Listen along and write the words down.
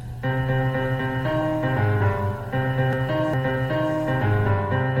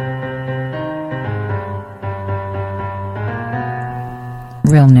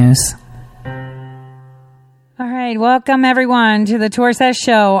real news. All right, welcome everyone to the Torsa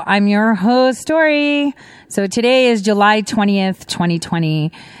Show. I'm your host, Tori. So today is July 20th,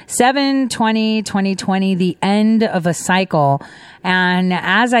 2020, 7/20/2020, the end of a cycle. And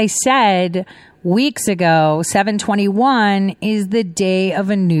as I said weeks ago, 7/21 is the day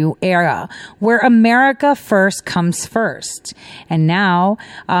of a new era where America first comes first. And now,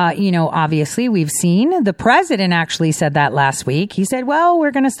 obviously we've seen the president actually said that last week. He said, well,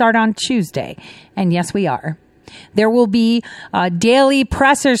 we're going to start on Tuesday. And yes, we are. There will be daily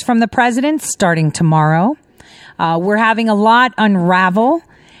pressers from the president starting tomorrow. We're having a lot unravel,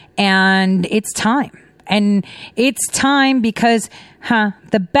 and it's time. And it's time because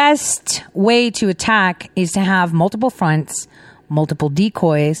the best way to attack is to have multiple fronts, multiple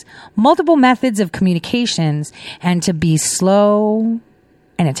decoys, multiple methods of communications, and to be slow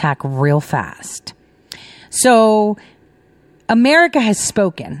and attack real fast. So America has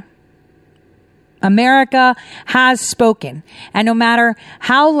spoken. America has spoken. And no matter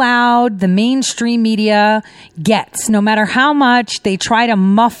how loud the mainstream media gets, no matter how much they try to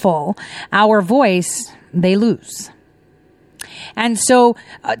muffle our voice, they lose. And so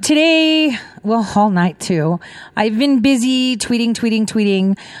today, well, all night too, I've been busy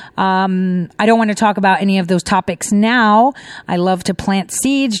tweeting. I don't want to talk about any of those topics now. I love to plant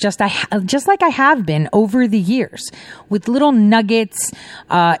seeds just like I have been over the years with little nuggets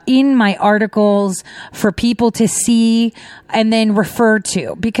in my articles for people to see and then refer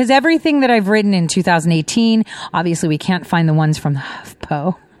to. Because everything that I've written in 2018, obviously we can't find the ones from the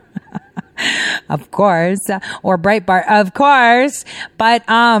HuffPo. Of course, or Breitbart, of course. But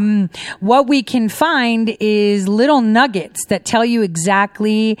what we can find is little nuggets that tell you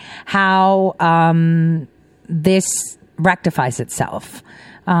exactly how this rectifies itself.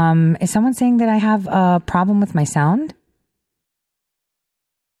 Is someone saying that I have a problem with my sound?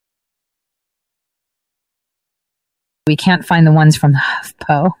 We can't find the ones from the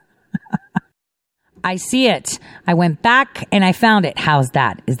HuffPo. I see it. I went back and I found it. How's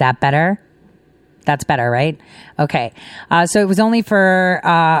that? Is that better? That's better, right? Okay. So it was only for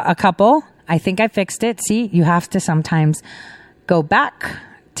a couple. I think I fixed it. See, you have to sometimes go back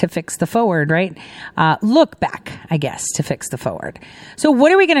to fix the forward, right? Look back, I guess, to fix the forward. So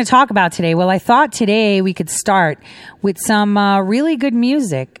what are we going to talk about today? Well, I thought today we could start with some really good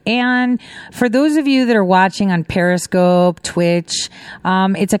music. And for those of you that are watching on Periscope, Twitch,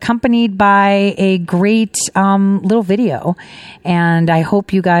 it's accompanied by a great little video. And I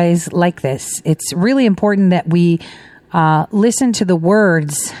hope you guys like this. It's really important that we listen to the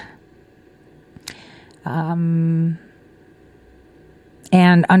words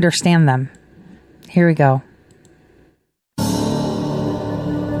and understand them. Here we go.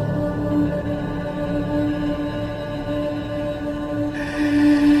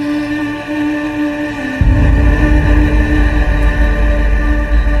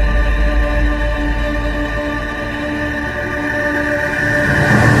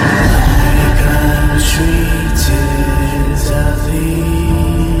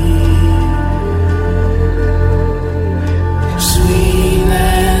 Sweet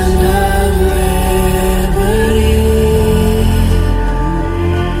land of liberty.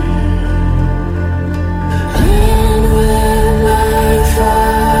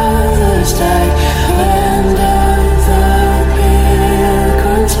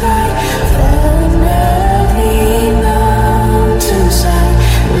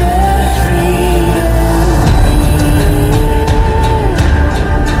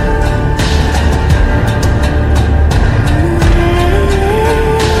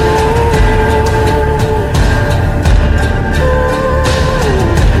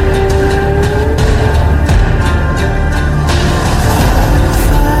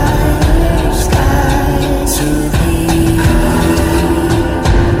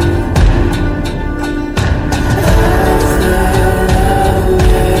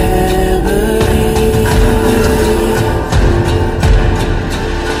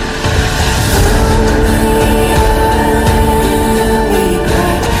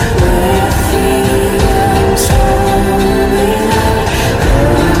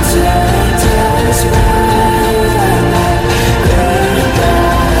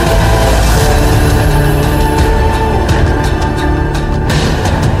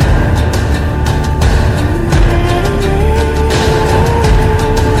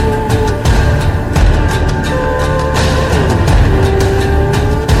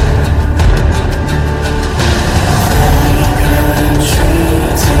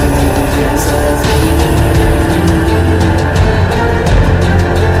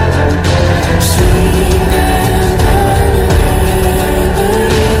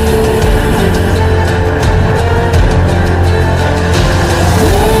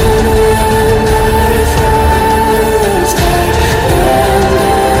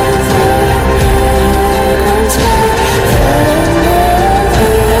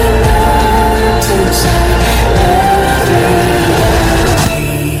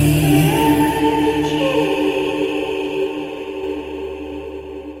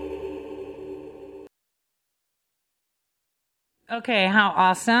 Okay, how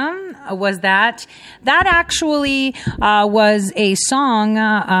awesome was that? That actually was a song.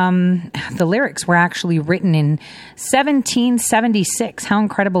 The lyrics were actually written in 1776. How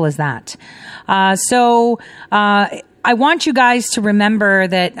incredible is that? So I want you guys to remember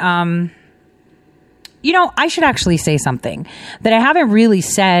that, I should actually say something that I haven't really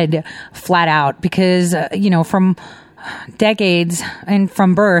said flat out because, from decades and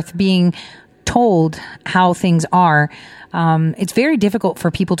from birth being told how things are, it's very difficult for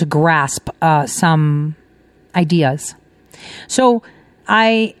people to grasp some ideas. So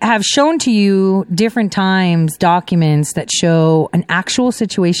I have shown to you different times documents that show an actual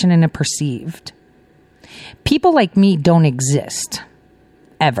situation and a perceived. People like me don't exist,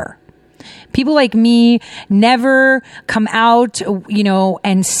 ever. People like me never come out,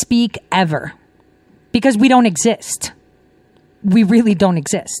 and speak ever because we don't exist. We really don't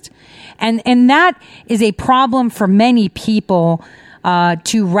exist. And that is a problem for many people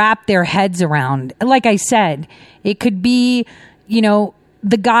to wrap their heads around. Like I said, it could be,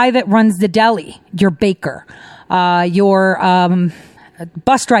 the guy that runs the deli, your baker, your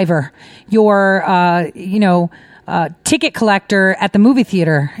bus driver, your, ticket collector at the movie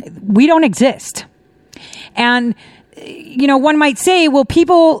theater. We don't exist. And one might say, well,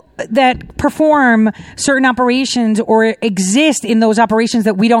 people that perform certain operations or exist in those operations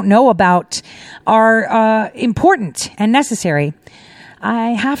that we don't know about are important and necessary.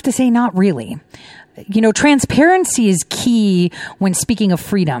 I have to say, not really. Transparency is key when speaking of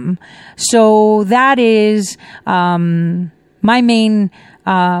freedom. So that is my main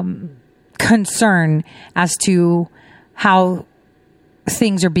concern as to how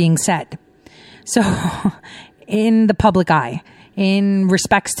things are being said. So in the public eye, in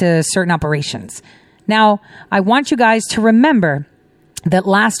respects to certain operations. Now, I want you guys to remember that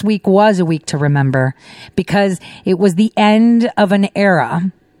last week was a week to remember because it was the end of an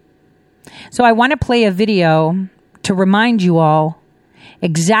era. So I want to play a video to remind you all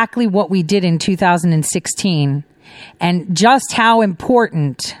exactly what we did in 2016 and just how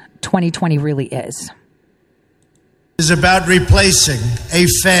important 2020 really is. Is about replacing a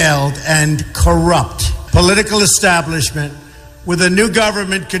failed and corrupt political establishment with a new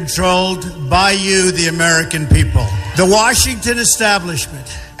government controlled by you, the American people. The Washington establishment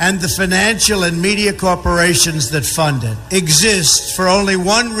and the financial and media corporations that fund it exist for only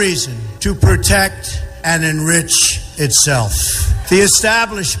one reason: to protect and enrich itself. The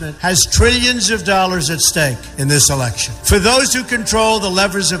establishment has trillions of dollars at stake in this election. For those who control the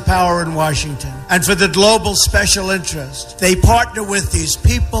levers of power in Washington and for the global special interest, they partner with these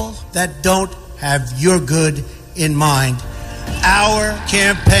people that don't have your good in mind. Our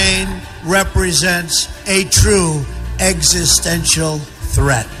campaign represents a true existential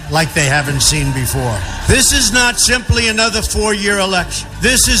threat like they haven't seen before. This is not simply another four-year election.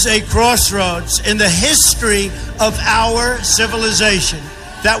 This is a crossroads in the history of our civilization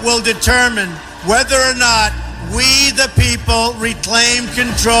that will determine whether or not we, the people, reclaim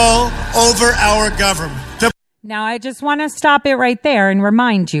control over our government. Now, I just want to stop it right there and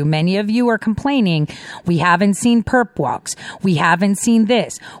remind you, many of you are complaining, we haven't seen perp walks. We haven't seen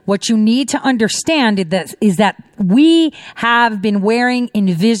this. What you need to understand is that we have been wearing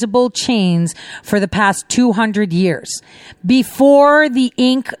invisible chains for the past 200 years. Before the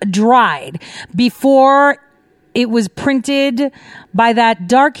ink dried, before it was printed by that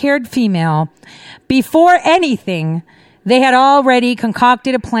dark-haired female, before anything, they had already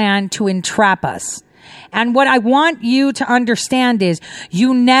concocted a plan to entrap us. And what I want you to understand is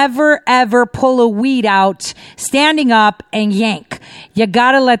you never, ever pull a weed out standing up and yank. You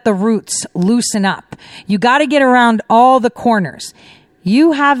got to let the roots loosen up. You got to get around all the corners.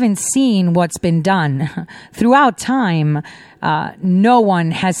 You haven't seen what's been done throughout time. No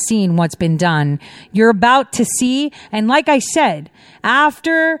one has seen what's been done. You're about to see. And like I said,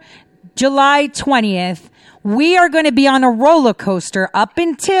 after July 20th, we are going to be on a roller coaster up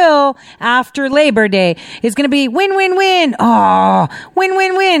until after Labor Day. It's going to be win, win, win. Oh, win,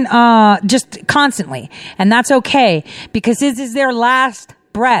 win, win. Just constantly. And that's okay because this is their last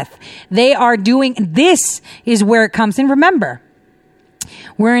breath. They are doing, this is where it comes in. Remember,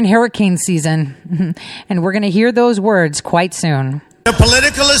 we're in hurricane season and we're going to hear those words quite soon. The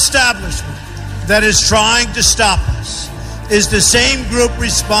political establishment that is trying to stop us is the same group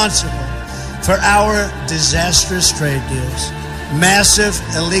responsible for our disastrous trade deals, massive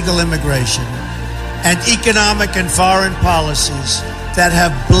illegal immigration, and economic and foreign policies that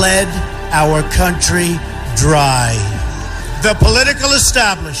have bled our country dry. The political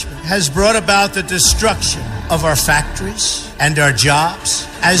establishment has brought about the destruction of our factories and our jobs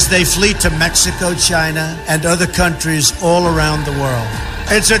as they flee to Mexico, China, and other countries all around the world.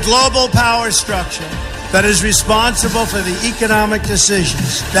 It's a global power structure that is responsible for the economic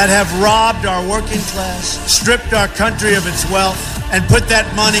decisions that have robbed our working class, stripped our country of its wealth, and put that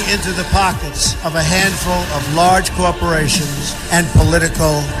money into the pockets of a handful of large corporations and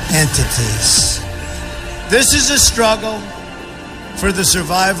political entities. This is a struggle for the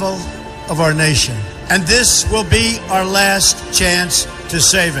survival of our nation, and this will be our last chance to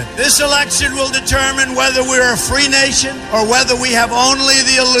save it. This election will determine whether we're a free nation or whether we have only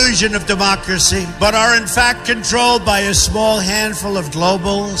the illusion of democracy, but are in fact controlled by a small handful of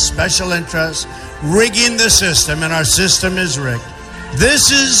global special interests rigging the system, and our system is rigged.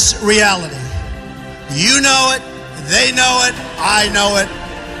 This is reality. You know it, they know it, I know it,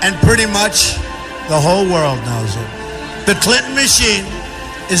 and pretty much the whole world knows it. The Clinton machine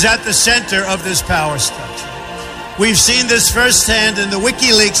is at the center of this power structure. We've seen this firsthand in the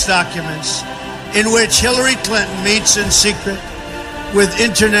WikiLeaks documents, in which Hillary Clinton meets in secret with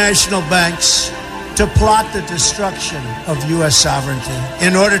international banks to plot the destruction of U.S. sovereignty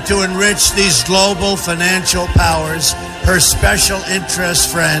in order to enrich these global financial powers, her special interest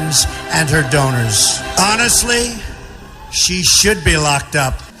friends, and her donors. Honestly, she should be locked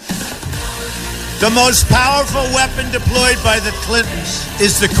up. The most powerful weapon deployed by the Clintons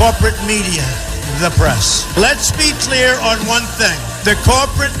is the corporate media, the press. Let's be clear on one thing. The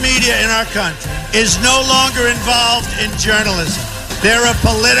corporate media in our country is no longer involved in journalism. They're a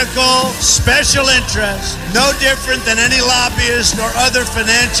political special interest, no different than any lobbyist or other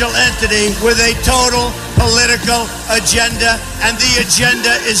financial entity with a total political agenda, and the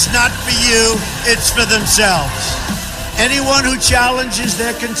agenda is not for you, it's for themselves. Anyone who challenges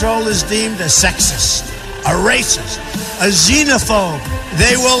their control is deemed a sexist, a racist, a xenophobe.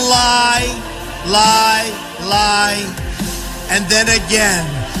 They will lie, and then again,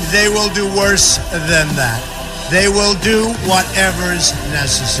 they will do worse than that. They will do whatever is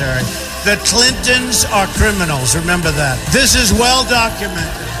necessary. The Clintons are criminals, remember that. This is well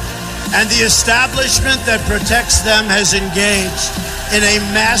documented, and the establishment that protects them has engaged in a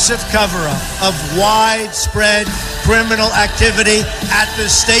massive cover-up of widespread criminal activity at the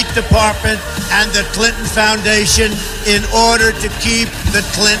State Department and the Clinton Foundation in order to keep the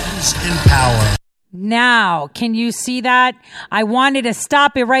Clintons in power. Now, can you see that? I wanted to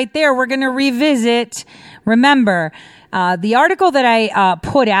stop it right there. We're going to revisit. Remember, the article that I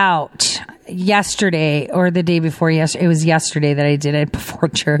put out yesterday or the day before yesterday, it was yesterday that I did it before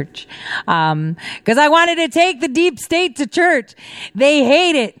church. Cause I wanted to take the deep state to church. They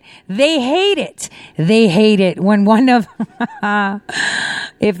hate it. They hate it. They hate it when one of,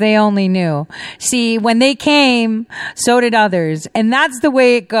 if they only knew. See, when they came, so did others. And that's the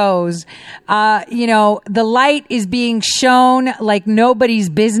way it goes. The light is being shown like nobody's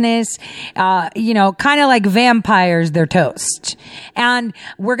business. Kind of like vampires, they're toast. And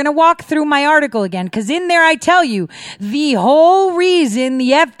we're going to walk through my article again, because in there I tell you the whole reason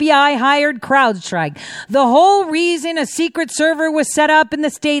the FBI hired CrowdStrike, the whole reason a secret server was set up in the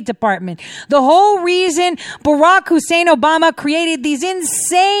State Department, the whole reason Barack Hussein Obama created these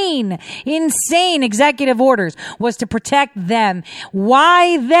insane executive orders was to protect them.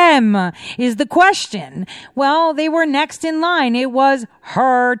 Why them is the question. Well, they were next in line. It was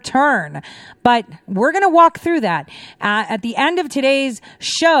her turn. But we're going to walk through that. At the end of today's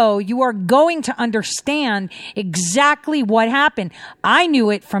show, you are going to understand exactly what happened. I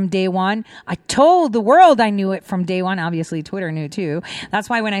knew it from day one. I told the world I knew it from day one. Obviously, Twitter knew too. That's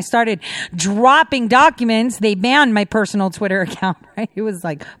why when I started dropping documents, they banned my personal Twitter account, right? It was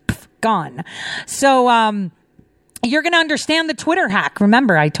like, gone. So, you're going to understand the Twitter hack.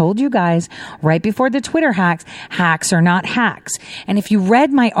 Remember, I told you guys right before the Twitter hacks are not hacks. And if you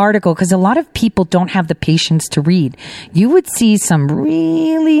read my article, because a lot of people don't have the patience to read, you would see some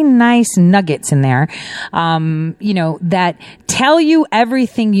really nice nuggets in there, that tell you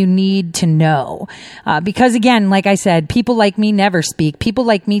everything you need to know. Because again, like I said, people like me never speak. People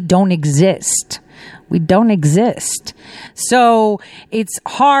like me don't exist. We don't exist. So it's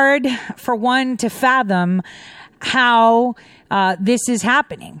hard for one to fathom how this is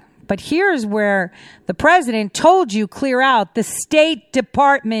happening. But here's where the president told you clear out the State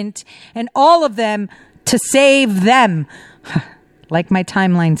Department and all of them to save them. Like my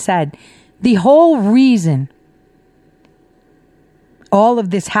timeline said, the whole reason all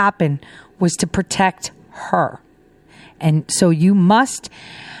of this happened was to protect her. And so you must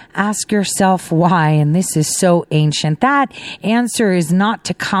ask yourself why, and this is so ancient. That answer is not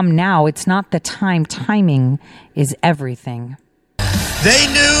to come now. It's not the time. Timing is everything. They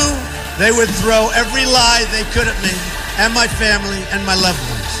knew They would throw every lie they could at me and my family and my loved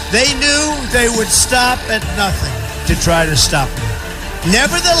ones. They knew they would stop at nothing to try to stop me.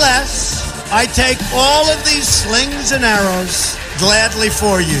 Nevertheless, I take all of these slings and arrows gladly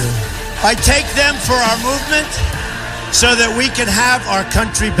for you. I take them for our movement so that we can have our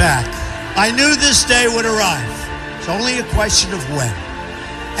country back. I knew this day would arrive. It's only a question of when.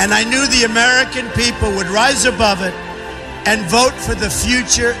 And I knew the American people would rise above it and vote for the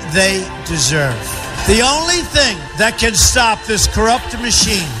future they deserve. The only thing that can stop this corrupt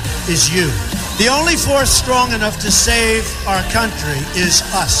machine is you. The only force strong enough to save our country is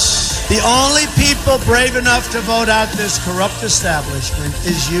us. The only people brave enough to vote out this corrupt establishment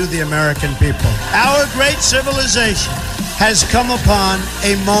is you, the American people. Our great civilization has come upon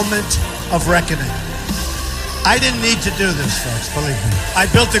a moment of reckoning. I didn't need to do this, folks, believe me. I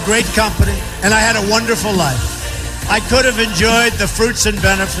built a great company, and I had a wonderful life. I could have enjoyed the fruits and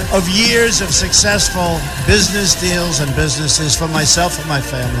benefits of years of successful business deals and businesses for myself and my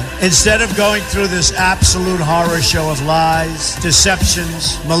family, instead of going through this absolute horror show of lies,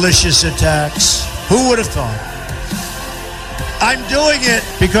 deceptions, malicious attacks. Who would have thought? I'm doing it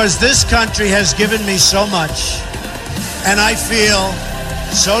because this country has given me so much, and I feel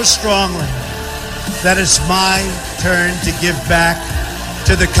so strongly that it's my turn to give back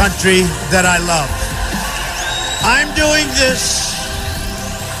to the country that I love. I'm doing this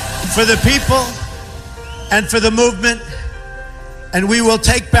for the people and for the movement, and we will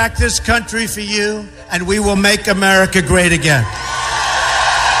take back this country for you, and we will make America great again.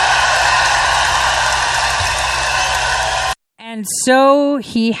 And so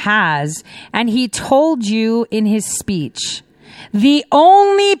he has, and he told you in his speech, the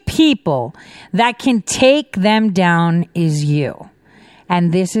only people that can take them down is you.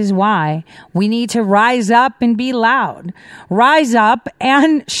 And this is why we need to rise up and be loud. Rise up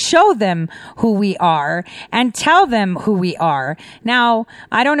and show them who we are and tell them who we are. Now,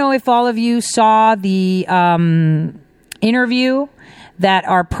 I don't know if all of you saw the interview that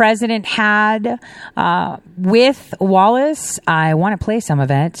our president had with Wallace. I want to play some of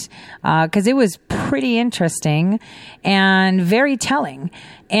it because it was pretty interesting and very telling.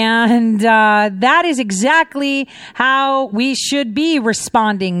 And that is exactly how we should be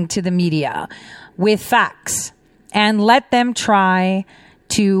responding to the media, with facts, and let them try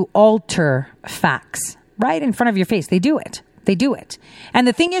to alter facts right in front of your face. They do it. They do it. And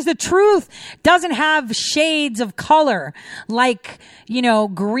the thing is, the truth doesn't have shades of color like,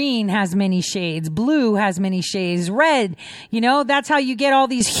 green has many shades, blue has many shades, red, that's how you get all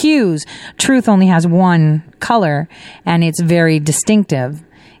these hues. Truth only has one color, and it's very distinctive.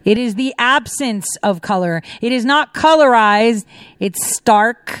 It is the absence of color. It is not colorized. It's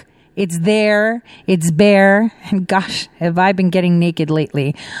stark. It's there. It's bare. And gosh, have I been getting naked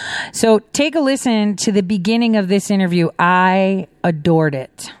lately. So take a listen to the beginning of this interview. I adored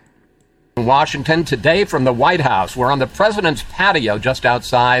it. In Washington today from the White House, we're on the president's patio just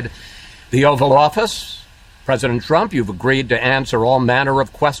outside the Oval Office. President Trump, you've agreed to answer all manner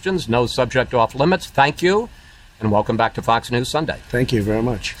of questions, no subject off limits. Thank you, and welcome back to Fox News Sunday. Thank you very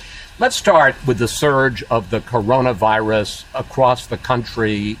much. Let's start with the surge of the coronavirus across the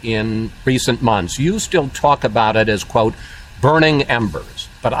country in recent months. You still talk about it as, quote, burning embers.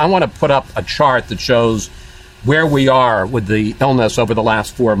 But I want to put up a chart that shows where we are with the illness over the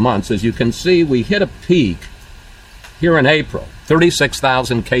last 4 months. As you can see, we hit a peak here in April,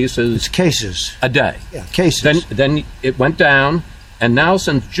 36,000 cases. It's cases. A day. Yeah, cases. Then it went down, and now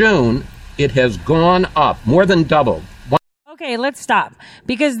since June, it has gone up, more than doubled. Okay, let's stop,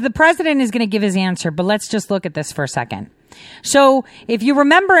 because the president is going to give his answer, but let's just look at this for a second. So if you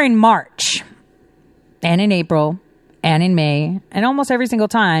remember in March and in April and in May and almost every single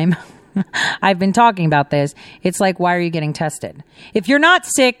time I've been talking about this, it's like, why are you getting tested? If you're not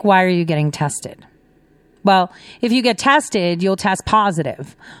sick, why are you getting tested? Well, if you get tested, you'll test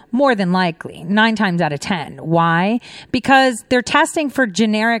positive, more than likely, 9 times out of 10. Why? Because they're testing for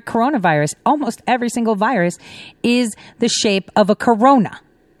generic coronavirus. Almost every single virus is the shape of a corona,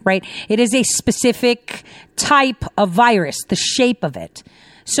 right? It is a specific type of virus, the shape of it.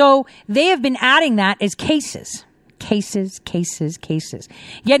 So they have been adding that as cases. Cases.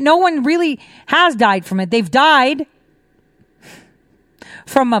 Yet no one really has died from it. They've died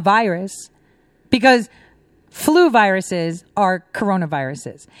from a virus because flu viruses are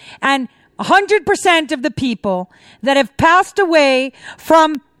coronaviruses. And 100% of the people that have passed away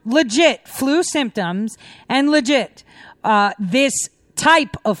from legit flu symptoms and legit this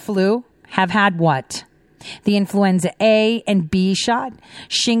type of flu have had what? The influenza A and B shot,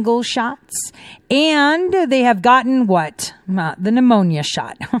 shingles shots, and they have gotten what? The pneumonia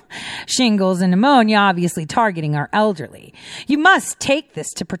shot. shingles and pneumonia, obviously targeting our elderly. You must take this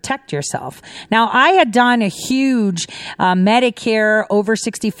to protect yourself. Now, I had done a huge Medicare over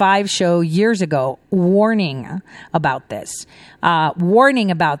 65 show years ago warning about this.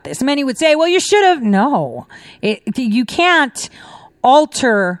 Many would say, well, you should have. No, you can't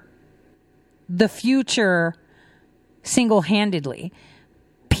alter the future single-handedly.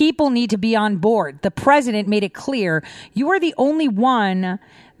 People need to be on board. The president made it clear you are the only one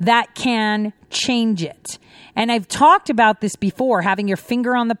that can change it. And I've talked about this before, having your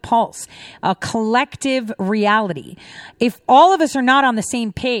finger on the pulse, a collective reality. If all of us are not on the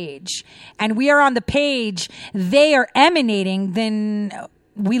same page and we are on the page they are emanating, then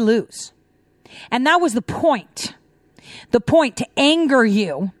we lose. And that was the point. The point to anger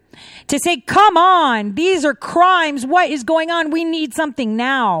you. To say, come on, these are crimes. What is going on? We need something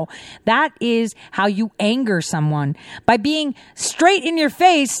now. That is how you anger someone. By being straight in your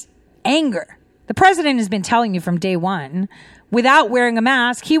face, anger. The president has been telling you from day one, without wearing a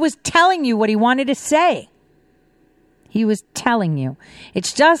mask, he was telling you what he wanted to say. He was telling you.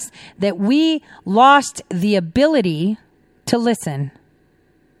 It's just that we lost the ability to listen.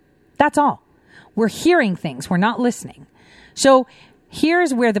 That's all. We're hearing things. We're not listening. So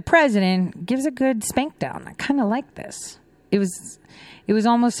here's where the president gives a good spank down. I kind of like this. It was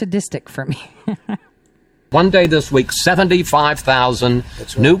almost sadistic for me. One day this week, 75,000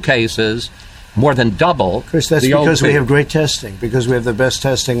 new cases, more than double. Chris, that's because we have great testing, because we have the best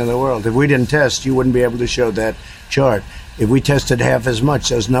testing in the world. If we didn't test, you wouldn't be able to show that chart. If we tested half as much,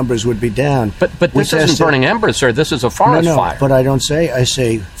 those numbers would be down. But this isn't burning embers, sir. This is a forest fire. But I don't say. I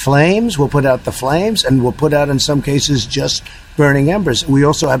say flames. We'll put out the flames, and we'll put out, in some cases, just burning embers. We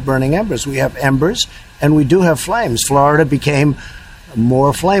also have burning embers. We have embers, and we do have flames. Florida became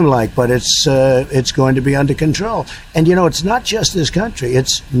more flame-like, but it's going to be under control. And, you know, it's not just this country.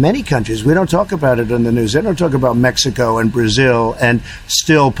 It's many countries. We don't talk about it in the news. They don't talk about Mexico and Brazil and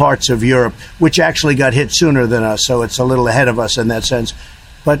still parts of Europe, which actually got hit sooner than us, so it's a little ahead of us in that sense.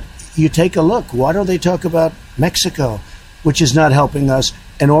 But you take a look. Why don't they talk about Mexico, which is not helping us?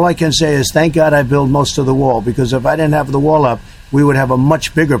 And all I can say is, thank God I built most of the wall, because if I didn't have the wall up, we would have a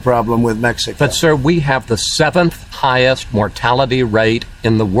much bigger problem with Mexico. But, sir, we have the 7th highest mortality rate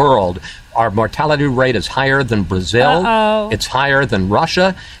in the world. Our mortality rate is higher than Brazil. It's higher than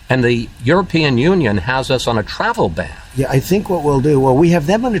Russia. And the European Union has us on a travel ban. Yeah, I think what we'll do, well, we have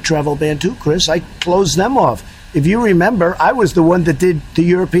them on a travel ban too, Chris. I closed them off. If you remember, I was the one that did the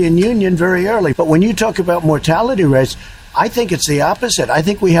European Union very early. But when you talk about mortality rates, I think it's the opposite. I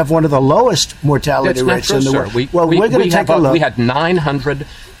think we have one of the lowest mortality rates in the world. We're going to take a look. We had 900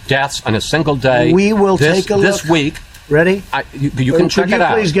 deaths on a single day. We will take a look. This week. Ready? You can check it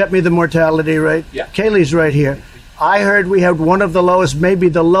out. Could you please get me the mortality rate? Yeah. Kaylee's right here. I heard we had one of the lowest, maybe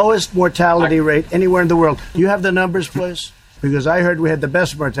the lowest mortality rate anywhere in the world. You have the numbers, please? Because I heard we had the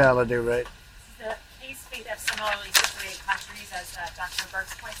best mortality rate. The case rate of similarly situated countries, as Dr.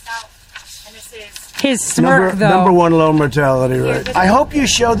 Burks points out. And this is his smirk, number one low mortality rate. I hope you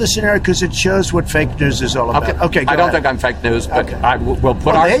show the scenario, because it shows what fake news is all about. Okay, I don't think I'm fake news, but we'll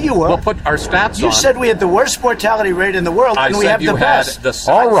put our stats on. You said we had the worst mortality rate in the world, and we have the best.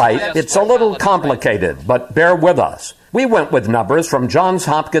 All right, it's a little complicated, but bear with us. We went with numbers from Johns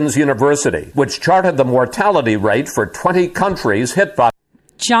Hopkins University, which charted the mortality rate for 20 countries hit by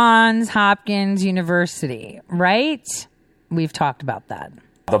Johns Hopkins University, right? We've talked about that.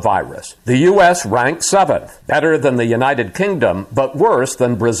 The virus. The U.S. ranked 7th, better than the United Kingdom, but worse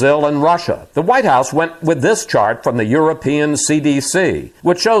than Brazil and Russia. The White House went with this chart from the European CDC,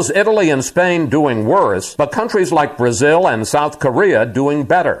 which shows Italy and Spain doing worse, but countries like Brazil and South Korea doing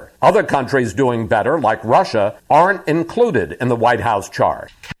better. Other countries doing better, like Russia, aren't included in the White House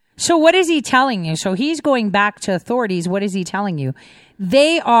chart. So what is he telling you? So he's going back to authorities. What is he telling you?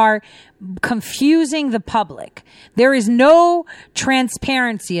 They are confusing the public. There is no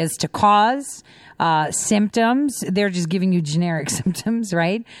transparency as to cause, symptoms. They're just giving you generic symptoms,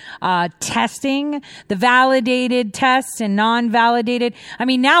 right? Testing, the validated tests and non-validated. I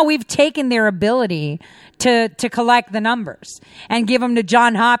mean, now we've taken their ability to collect the numbers and give them to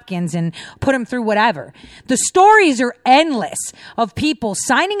John Hopkins and put them through whatever. The stories are endless of people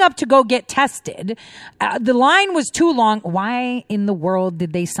signing up to go get tested. The line was too long. Why in the world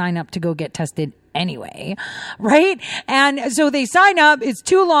did they sign up to go get tested anyway? Right? And so they sign up, it's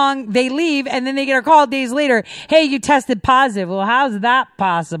too long, they leave, and then they get a call days later. Hey, you tested positive. Well, how's that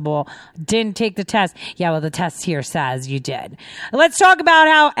possible? Didn't take the test. Yeah, well, the test here says you did. Let's talk about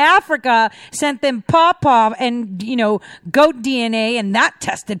how Africa sent them pawpaw and, goat DNA, and that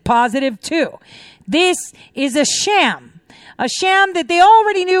tested positive too. This is a sham. A sham that they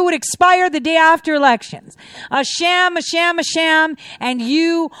already knew would expire the day after elections. A sham, a sham, a sham. And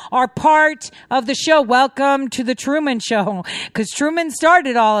you are part of the show. Welcome to the Truman Show. Because Truman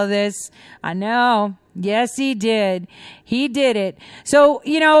started all of this. I know. Yes, he did. He did it. So,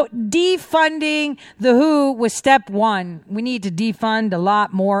 defunding the WHO was step one. We need to defund a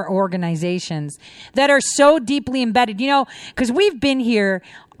lot more organizations that are so deeply embedded, because we've been here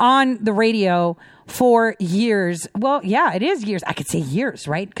on the radio for years. Well, yeah, it is years. I could say years,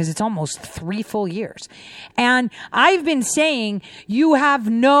 right? Because it's almost 3 full years. And I've been saying you have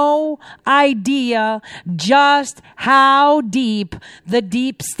no idea just how deep the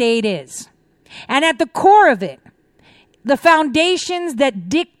deep state is. And at the core of it, the foundations that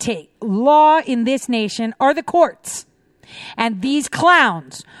dictate law in this nation are the courts. And these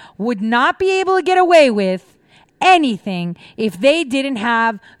clowns would not be able to get away with anything if they didn't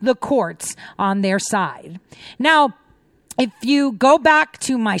have the courts on their side. Now, if you go back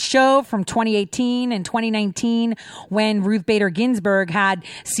to my show from 2018 and 2019, when Ruth Bader Ginsburg had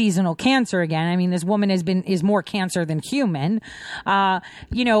seasonal cancer again, I mean, this woman is more cancer than human. I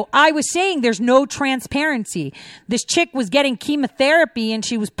was saying there's no transparency. This chick was getting chemotherapy and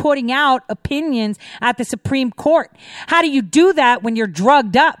she was putting out opinions at the Supreme Court. How do you do that when you're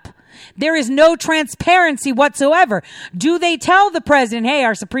drugged up? There is no transparency whatsoever. Do they tell the president, hey,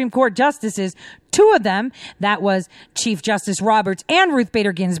 our Supreme Court justices, 2 of them, that was Chief Justice Roberts and Ruth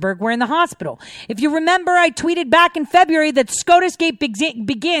Bader Ginsburg, were in the hospital. If you remember, I tweeted back in February that SCOTUS Gate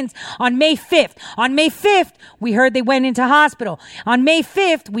begins on May 5th. On May 5th, we heard they went into hospital. On May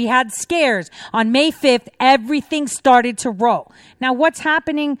 5th, we had scares. On May 5th, everything started to roll. Now, what's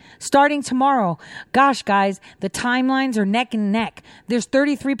happening starting tomorrow? Gosh, guys, the timelines are neck and neck. There's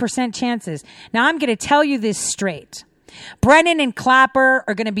 33% chances. Now, I'm going to tell you this straight. Brennan and Clapper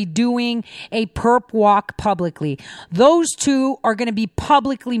are going to be doing a perp walk publicly. Those 2 are going to be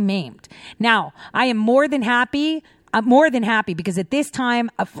publicly maimed. Now, I am more than happy because at this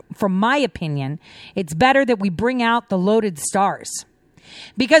time, from my opinion, it's better that we bring out the loaded stars.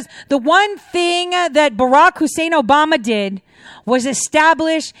 Because the one thing that Barack Hussein Obama did was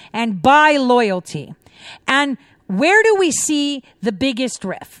establish and buy loyalty. And where do we see the biggest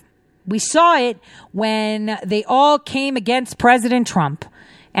rift? We saw it when they all came against President Trump.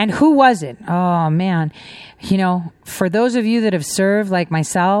 And who was it? Oh, man. For those of you that have served like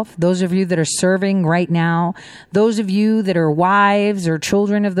myself, those of you that are serving right now, those of you that are wives or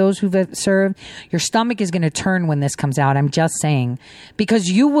children of those who've served, your stomach is going to turn when this comes out. I'm just saying. Because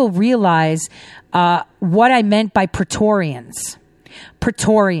you will realize what I meant by Praetorians.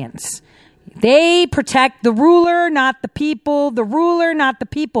 Praetorians. They protect the ruler, not the people. The ruler, not the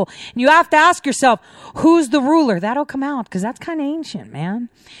people. And you have to ask yourself, who's the ruler? That'll come out because that's kind of ancient, man.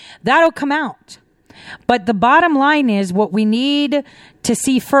 That'll come out. But the bottom line is what we need to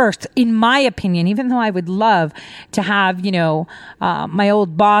see first, in my opinion, even though I would love to have, my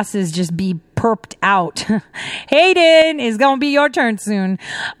old bosses just be perped out. Hayden, it's going to be your turn soon.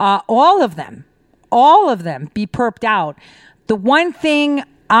 All of them be perped out. The one thing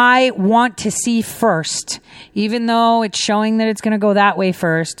I want to see first, even though it's showing that it's going to go that way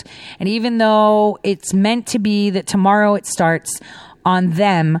first, and even though it's meant to be that tomorrow it starts on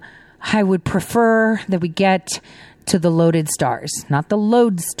them, I would prefer that we get to the loaded stars. Not the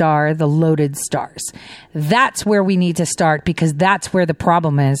lodestar, the loaded stars. That's where we need to start because that's where the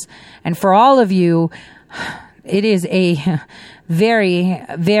problem is. And for all of you, it is a very,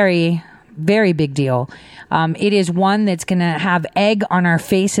 very, very big deal. It is one that's going to have egg on our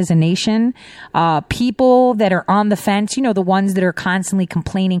face as a nation. People that are on the fence, the ones that are constantly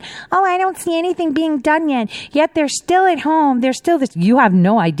complaining, oh, I don't see anything being done yet they're still at home. They're still this. You have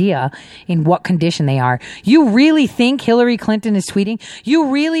no idea in what condition they are. You really think Hillary Clinton is tweeting?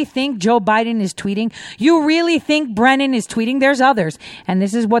 You really think Joe Biden is tweeting? You really think Brennan is tweeting? There's others. And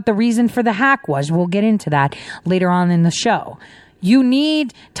this is what the reason for the hack was. We'll get into that later on in the show. You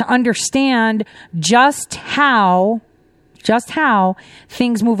need to understand just how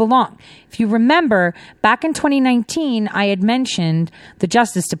things move along. If you remember, back in 2019, I had mentioned the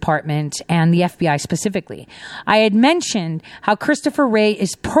Justice Department and the FBI specifically. I had mentioned how Christopher Wray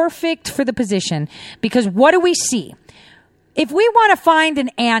is perfect for the position because what do we see? If we want to find an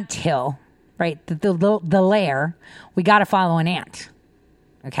anthill, right, the lair, we got to follow an ant.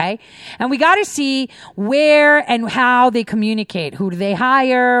 Okay. And we got to see where and how they communicate. Who do they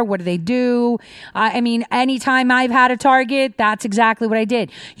hire? What do they do? Anytime I've had a target, that's exactly what I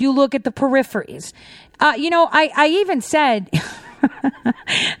did. You look at the peripheries. I even said,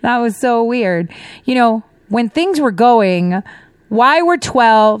 that was so weird. When things were going, why were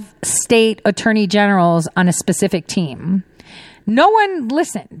 12 state attorney generals on a specific team? No one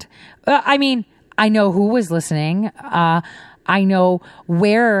listened. I mean, I know who was listening. I know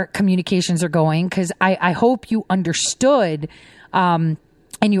where communications are going, because I hope you understood, and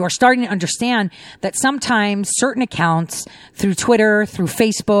you are starting to understand that sometimes certain accounts through Twitter, through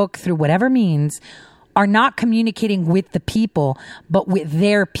Facebook, through whatever means, are not communicating with the people, but with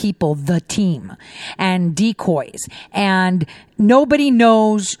their people, the team, and decoys. And nobody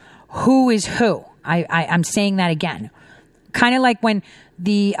knows who is who. I'm saying that again. Kind of like when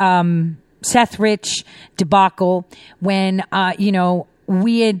the Seth Rich debacle, when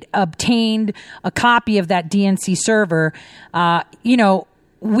we had obtained a copy of that DNC server. I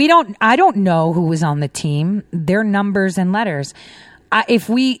don't know who was on the team, their numbers and letters. If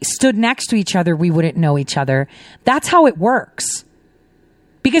we stood next to each other, we wouldn't know each other. That's how it works.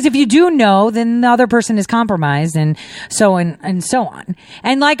 Because if you do know, then the other person is compromised, and so on and so on.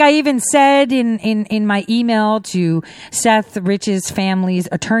 And like I even said in my email to Seth Rich's family's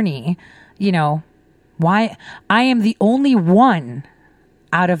attorney, why I am the only one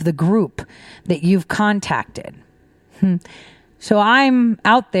out of the group that you've contacted. So I'm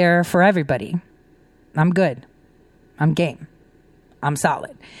out there for everybody. I'm good. I'm game. I'm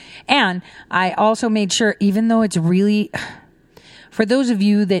solid. And I also made sure, even though it's really, for those of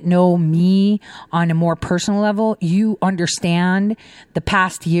you that know me on a more personal level, you understand the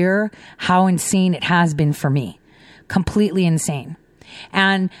past year, how insane it has been for me. Completely insane.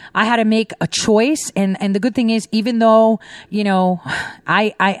 And I had to make a choice. And the good thing is, even though,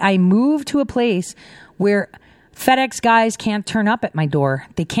 I moved to a place where FedEx guys can't turn up at my door.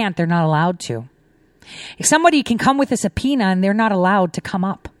 They can't. They're not allowed to. If somebody can come with a subpoena and they're not allowed to come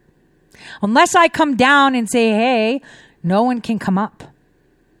up. Unless I come down and say, hey, no one can come up.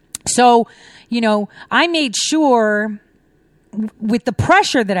 So, I made sure with the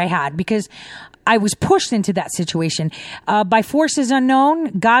pressure that I had, because I was pushed into that situation by forces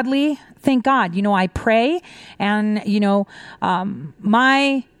unknown, godly, thank God. I pray, and,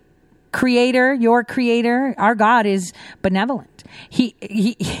 my creator, your creator, our God is benevolent. He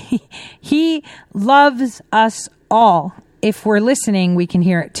loves us all. If we're listening, we can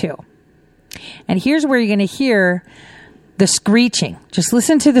hear it too. And here's where you're going to hear the screeching. Just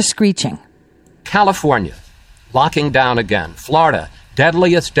listen to the screeching. California, locking down again. Florida,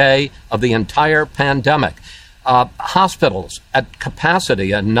 deadliest day of the entire pandemic. Hospitals at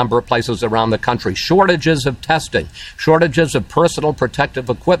capacity in a number of places around the country. Shortages of testing. Shortages of personal protective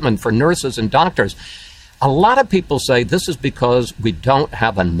equipment for nurses and doctors. A lot of people say this is because we don't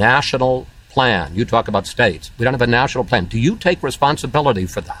have a national plan. You talk about states. We don't have a national plan. Do you take responsibility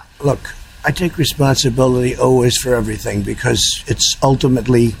for that? Look, I take responsibility always for everything, because it's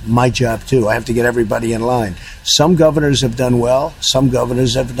ultimately my job too. I have to get everybody in line. Some governors have done well. Some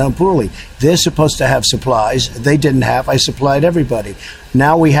governors have done poorly. They're supposed to have supplies. They didn't have. I supplied everybody.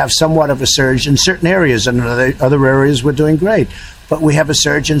 Now we have somewhat of a surge in certain areas, and other areas we're doing great. But we have a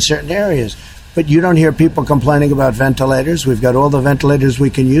surge in certain areas. But you don't hear people complaining about ventilators. We've got all the ventilators we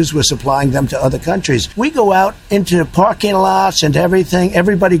can use. We're supplying them to other countries. We go out into parking lots and everything.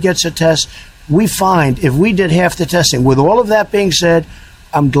 Everybody gets a test. We find if we did half the testing, with all of that being said,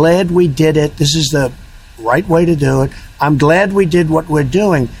 I'm glad we did it. This is the right way to do it. I'm glad we did what we're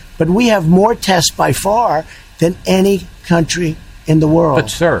doing. But we have more tests by far than any country in the world. But,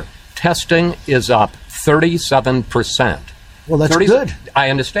 sir, testing is up 37%. Well, that's good. I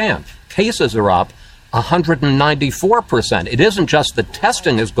understand. Cases are up 194%. It isn't just that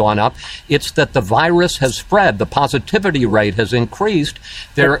testing has gone up, it's that the virus has spread. The positivity rate has increased.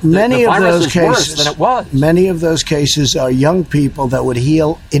 The virus is worse than it was. Many of those cases are young people that would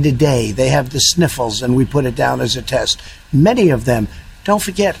heal in a day. They have the sniffles, and we put it down as a test. Many of them, don't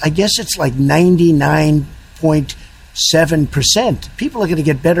forget, I guess it's like 99.7%. People are going to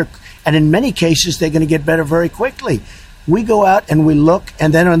get better, and in many cases, they're going to get better very quickly. We go out and we look,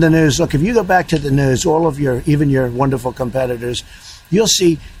 and then on the news, look, if you go back to the news, even your wonderful competitors, you'll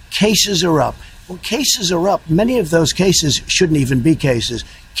see cases are up. Well, cases are up. Many of those cases shouldn't even be cases.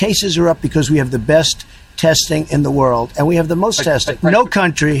 Cases are up because we have the best testing in the world, and we have the most testing. No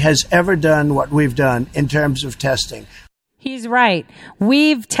country has ever done what we've done in terms of testing. He's right.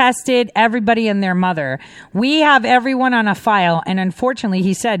 We've tested everybody and their mother. We have everyone on a file, and unfortunately,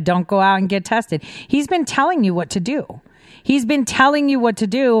 he said, don't go out and get tested. He's been telling you what to do. He's been telling you what to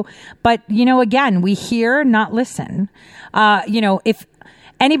do, but, again, we hear, not listen. If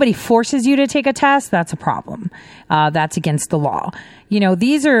anybody forces you to take a test, that's a problem. That's against the law.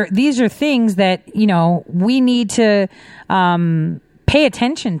 These are things that, we need to pay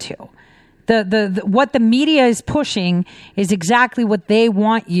attention to. The what the media is pushing is exactly what they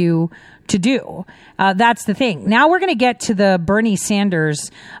want you to do. That's the thing. Now we're going to get to the Bernie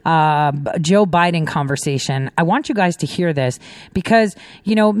Sanders, Joe Biden conversation. I want you guys to hear this because,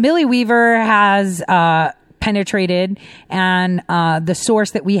 Millie Weaver has, penetrated, and the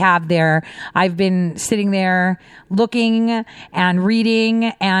source that we have there, I've been sitting there looking and reading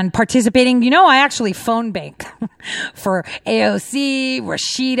and participating. I actually phone bank for AOC,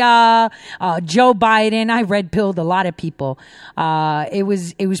 Rashida, Joe Biden. I red pilled a lot of people. It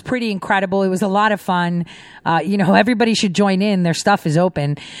was pretty incredible. It was a lot of fun. Everybody should join in. Their stuff is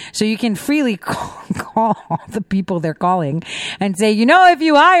open, so you can freely call the people they're calling and say, if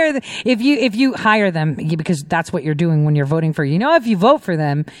you hire them, because that's what you're doing when you're voting for, if you vote for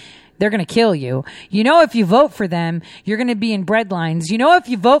them, they're going to kill you. If you vote for them, you're going to be in breadlines. If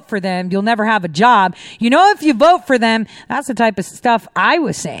you vote for them, you'll never have a job. If you vote for them, that's the type of stuff I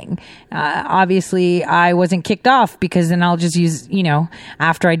was saying. Obviously, I wasn't kicked off because then I'll just use,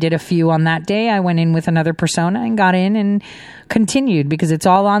 after I did a few on that day, I went in with another persona and got in and continued because it's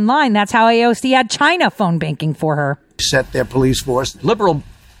all online. That's how AOC had China phone banking for her. Set their police force. Liberal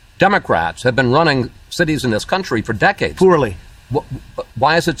Democrats have been running cities in this country for decades. Poorly.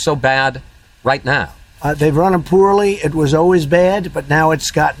 Why is it so bad right now? They've run them poorly. It was always bad, but now it's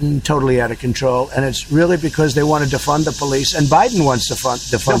gotten totally out of control. And it's really because they want to defund the police. And Biden wants to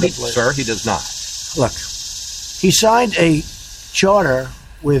defund the police. Sir, he does not. Look, he signed a charter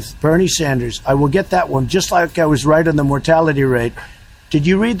with Bernie Sanders. I will get that one, just like I was right on the mortality rate. Did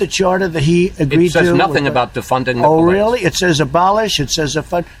you read the charter that he agreed to? It says nothing about defunding the police. Oh, really? It says abolish. It says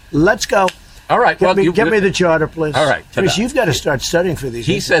defund. Let's go. All right. Get me the charter, please. All right. Chris, you've got to start studying for these.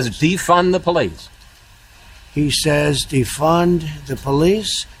 He says defund the police. He says defund the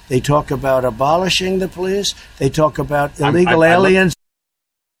police. They talk about abolishing the police. They talk about illegal aliens.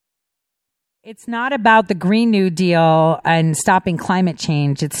 It's not about the Green New Deal and stopping climate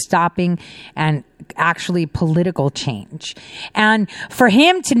change. It's stopping and actually political change. And for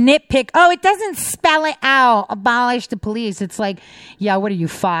him to nitpick, it doesn't spell it out, abolish the police. It's like, yeah, what are you,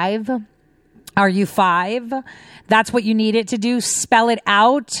 5? Are you 5? That's what you need it to do. Spell it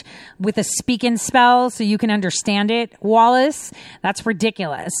out with a speak and spell so you can understand it. Wallace, that's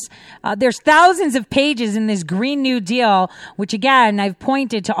ridiculous. There's thousands of pages in this Green New Deal, which again, I've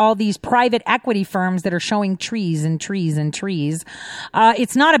pointed to all these private equity firms that are showing trees and trees and trees.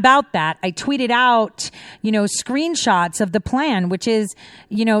 It's not about that. I tweeted out, screenshots of the plan, which is,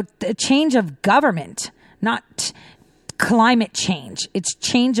 the change of government, not climate change. It's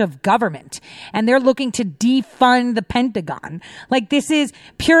change of government. And they're looking to defund the Pentagon. Like, this is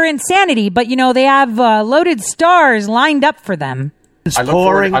pure insanity, but they have loaded stars lined up for them. I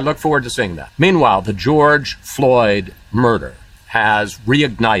look forward to seeing that. Meanwhile, the George Floyd murder has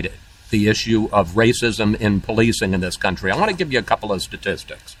reignited the issue of racism in policing in this country. I want to give you a couple of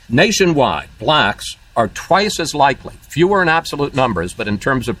statistics. Nationwide, blacks are twice as likely, fewer in absolute numbers, but in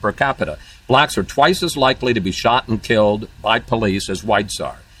terms of per capita, blacks are twice as likely to be shot and killed by police as whites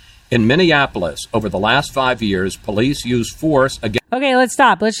are. In Minneapolis, over the last 5 years, police used force against... Okay, let's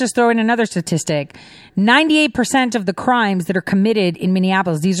stop. Let's just throw in another statistic. 98% of the crimes that are committed in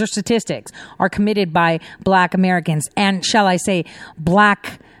Minneapolis, these are statistics, are committed by black Americans and, shall I say,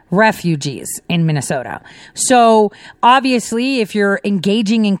 black refugees in Minnesota. So obviously, if you're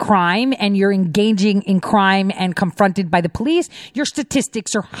engaging in crime and confronted by the police, your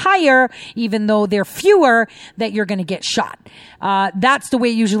statistics are higher, even though they're fewer, that you're going to get shot. That's the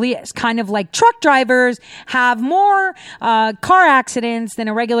way it usually is. Kind of like truck drivers have more car accidents than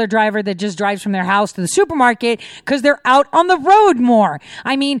a regular driver that just drives from their house to the supermarket because they're out on the road more.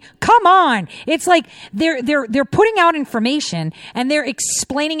 I mean, come on. It's like they're putting out information and they're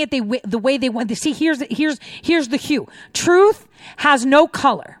explaining it the way they want to see. Here's the hue. Truth has no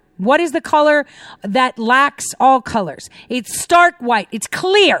color. What is the color that lacks all colors? It's stark white. It's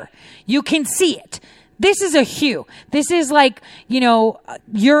clear. You can see it. This is a hue. This is like,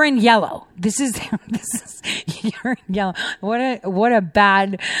 urine yellow. This is urine yellow. What a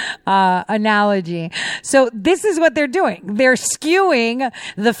bad analogy. So this is what they're doing. They're skewing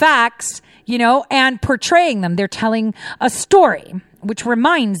the facts, and portraying them. They're telling a story, which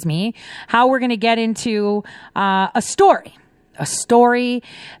reminds me how we're going to get into a story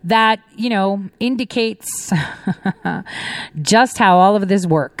that, indicates just how all of this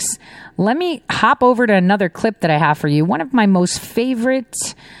works. Let me hop over to another clip that I have for you. One of my most favorite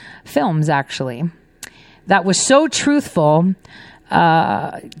films, actually, that was so truthful.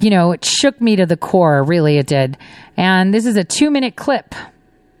 It shook me to the core. Really, it did. And this is a 2-minute clip.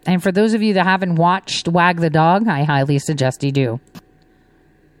 And for those of you that haven't watched Wag the Dog, I highly suggest you do.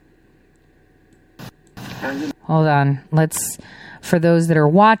 Hold on. Let's For those that are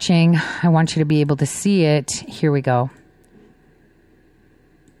watching, I want you to be able to see it. Here we go.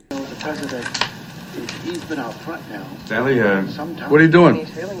 The president, he's been out front now. Stanley, what are you doing?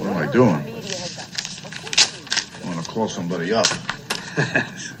 What am I doing? I want to call somebody up.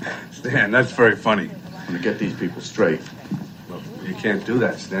 Stan, that's very funny. I want to get these people straight. Well, you can't do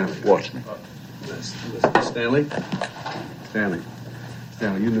that, Stanley. Watch me. Listen, Stanley? Stanley,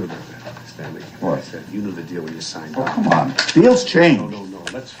 you knew that. Stanley. What? I said, you knew the deal when you signed Oh, up. come on. Deals change. No.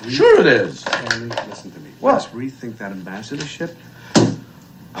 Let's Sure it is. Stanley, listen to me. What? Let's rethink that ambassadorship.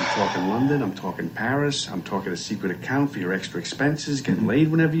 I'm talking London. I'm talking Paris. I'm talking a secret account for your extra expenses. Get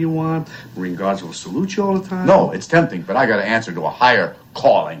laid whenever you want. Marine Guards will salute you all the time. No, it's tempting, but I got to answer to a higher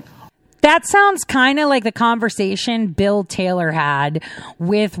calling. That sounds kind of like the conversation Bill Taylor had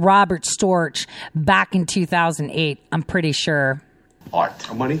with Robert Storch back in 2008. I'm pretty sure. Art.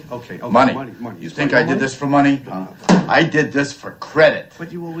 Oh, money? Okay. Money. Money. You think I did this for money? I did this for credit.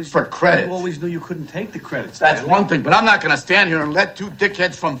 But you always... For credit. You always knew you couldn't take the credit. That's Stanley. one thing, but I'm not going to stand here and let two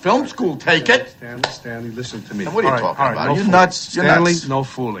dickheads from film school take it. Stanley, listen to me. What are you talking about? No You're fooling. nuts. You're Stanley, nuts. no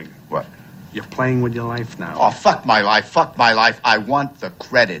fooling. What? You're playing with your life now. Oh, fuck my life. Fuck my life. I want the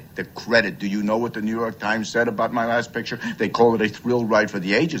credit. The credit. Do you know what the New York Times said about my last picture? They call it a thrill ride for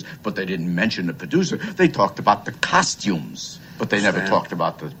the ages, but they didn't mention the producer. They talked about the costumes, but they never talked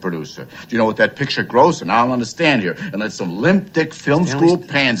about the producer. Do you know what that picture grossed? And I don't understand here. And let some limp dick film school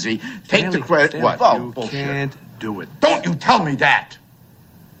pansy take the credit. Stanley, What? Oh, you bullshit. can't do it. Don't you tell me that.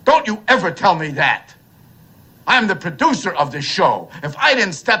 Don't you ever tell me that. I'm the producer of this show. If I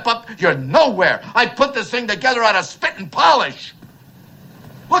didn't step up, you're nowhere. I put this thing together out of spit and polish.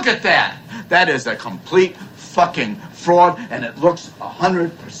 Look at that. That is a complete fucking fraud, and it looks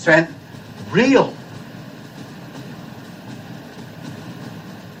 100% real.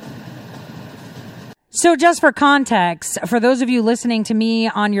 So just for context, for those of you listening to me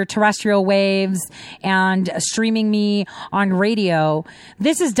on your terrestrial waves and streaming me on radio,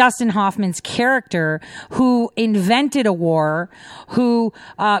 this is Dustin Hoffman's character who invented a war, who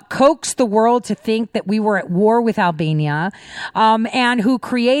coaxed the world to think that we were at war with Albania, and who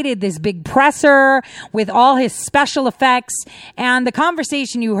created this big presser with all his special effects. And the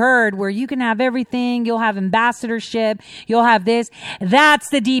conversation you heard where you can have everything, you'll have ambassadorship, you'll have this, that's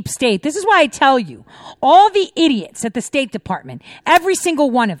the deep state. This is why I tell you, all the idiots at the State Department, every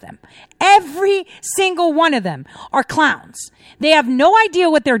single one of them are clowns. They have no idea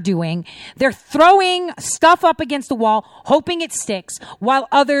what they're doing. They're throwing stuff up against the wall, hoping it sticks, while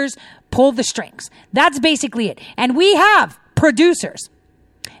others pull the strings. That's basically it. And we have producers.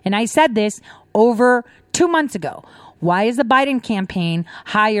 And I said this over 2 months ago. Why is the Biden campaign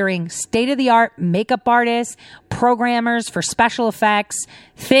hiring state-of-the-art makeup artists, programmers for special effects?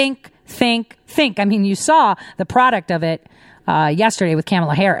 Think. I mean, you saw the product of it yesterday with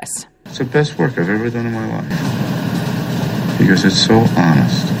Kamala Harris. It's the best work I've ever done in my life. Because it's so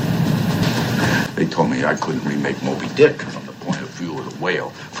honest. They told me I couldn't remake Moby Dick from the point of view of the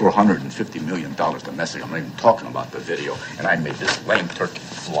whale for $150 million domestic. I'm not even talking about the video. And I made this lame turkey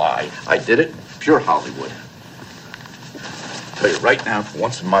fly. I did it. Pure Hollywood. I'll tell you right now, for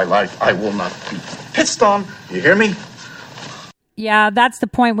once in my life, I will not be pissed on. You hear me? Yeah, that's the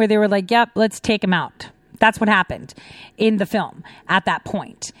point where they were like, yep, let's take him out. That's what happened in the film at that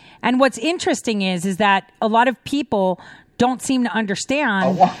point. And what's interesting is that a lot of people don't seem to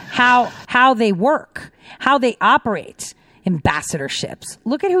understand how they work, how they operate. Ambassadorships.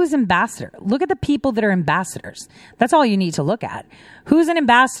 Look at who's ambassador. Look at the people that are ambassadors. That's all you need to look at. Who's an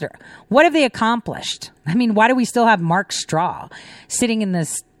ambassador? What have they accomplished? I mean, why do we still have Mark Straw sitting in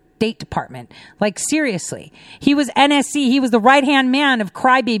this State Department? Like, seriously, he was NSC. He was the right-hand man of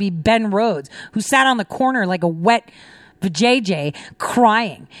crybaby Ben Rhodes, who sat on the corner like a wet vajayjay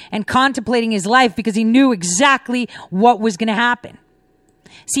crying and contemplating his life because he knew exactly what was going to happen.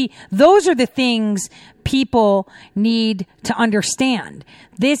 See, those are the things people need to understand.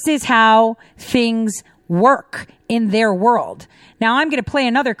 This is how things work in their world. Now, I'm going to play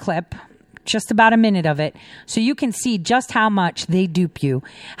another clip, just about a minute of it, so you can see just how much they dupe you.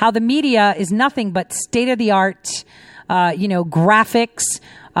 How the media is nothing but state-of-the-art, graphics,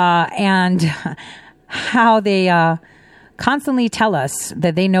 and how they constantly tell us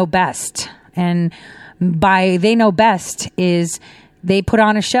that they know best. And by they know best is they put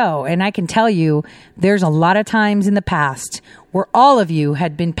on a show. And I can tell you, there's a lot of times in the past where all of you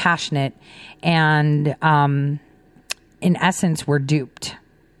had been passionate and, in essence, were duped.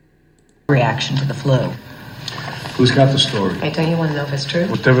 Reaction to the flu. Who's got the story? Hey, don't you want to know if it's true?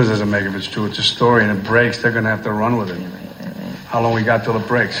 What difference does it make if it's true? It's a story and it breaks. They're going to have to run with it. Right. How long we got till it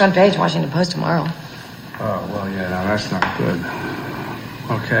breaks? Front page, Washington Post tomorrow. Oh, well, yeah, now that's not good.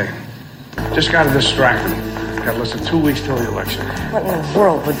 Okay. Just got to distract them. Got less than 2 weeks till the election. What in the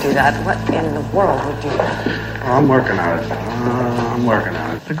world would do that? What in the world would do that? I'm working on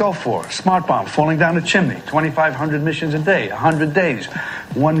it. To go for smart bomb falling down the chimney. 2,500 missions a day, 100 days.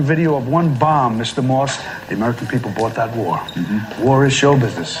 One video of one bomb, Mr. Morse. The American people bought that war. Mm-hmm. War is show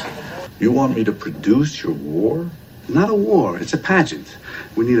business. You want me to produce your war? Not a war. It's a pageant.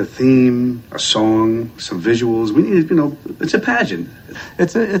 We need a theme, a song, some visuals. We need, it's a pageant.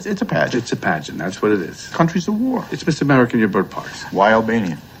 It's a pageant. It's a pageant. That's what it is. Country's a war. It's Mr. America in your bird parks. Why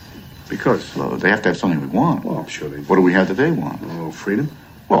Albania? Because. Well, they have to have something we want. Well, I'm sure they do. What do we have that they want? Oh, freedom?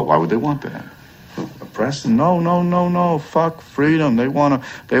 Well, why would they want that? Oppressed? No. Fuck freedom. They want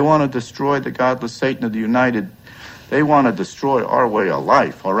to destroy the godless Satan of the United. They want to destroy our way of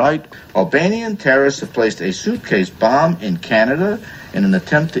life, all right? Albanian terrorists have placed a suitcase bomb in Canada in an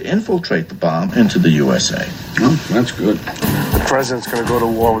attempt to infiltrate the bomb into the USA. Oh, that's good. The president's going to go to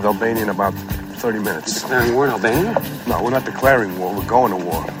war with Albania in about 30 minutes. Declaring war in Albania? No, we're not declaring war. We're going to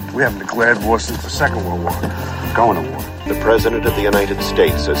war. We haven't declared war since the Second World War. Going to war. The President of the United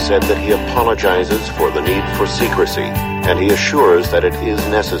States has said that he apologizes for the need for secrecy, and he assures that it is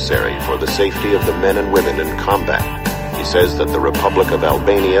necessary for the safety of the men and women in combat. He says that the Republic of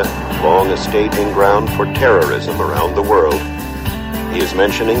Albania, long a staging ground for terrorism around the world, he is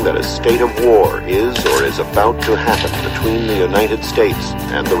mentioning that a state of war is or is about to happen between the United States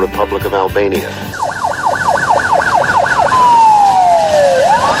and the Republic of Albania.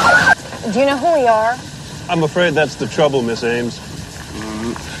 Do you know who we are? I'm afraid that's the trouble, Miss Ames.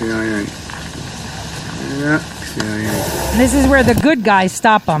 CIA. Yeah, CIA. This is where the good guys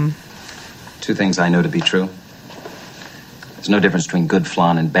stop them. Two things I know to be true. There's no difference between good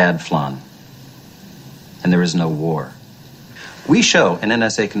flan and bad flan. And there is no war. We show, and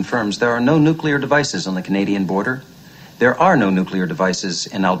NSA confirms, there are no nuclear devices on the Canadian border. There are no nuclear devices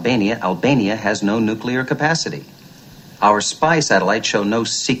in Albania. Albania has no nuclear capacity. Our spy satellites show no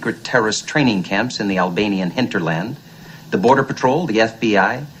secret terrorist training camps in the Albanian hinterland. The Border Patrol, the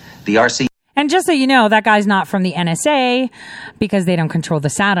FBI, the RC... And just so you know, that guy's not from the NSA because they don't control the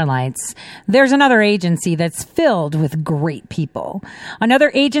satellites. There's another agency that's filled with great people.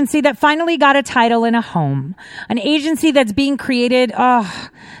 Another agency that finally got a title and a home. An agency that's being created,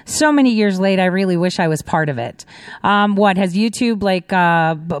 so many years late, I really wish I was part of it. What, has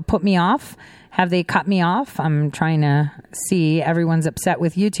YouTube, put me off? Have they cut me off? I'm trying to see. Everyone's upset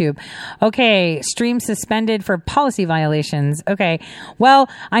with YouTube. Okay. Stream suspended for policy violations. Okay. Well,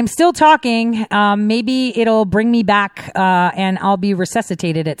 I'm still talking. Maybe it'll bring me back, and I'll be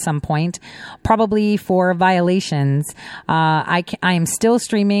resuscitated at some point, probably for violations. I am still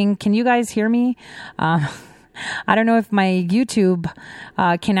streaming. Can you guys hear me? I don't know if my YouTube,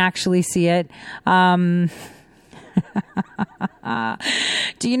 can actually see it.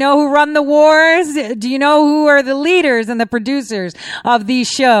 Do you know who run the wars? Do you know who are the leaders and the producers of these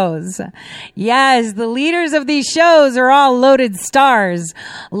shows? Yes, the leaders of these shows are all loaded stars.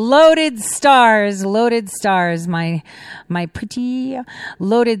 Loaded stars. Loaded stars. My pretty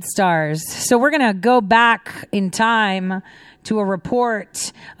loaded stars. So we're going to go back in time to a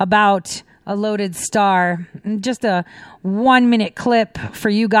report about a loaded star. Just a 1-minute clip for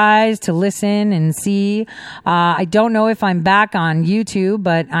you guys to listen and see. I don't know if I'm back on YouTube,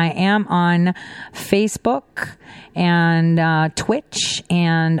 but I am on Facebook and Twitch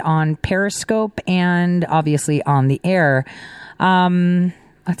and on Periscope and obviously on the air.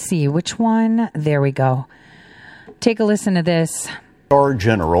 Let's see which one. There we go. Take a listen to this.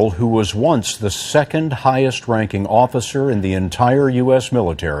 General, who was once the second highest ranking officer in the entire U.S.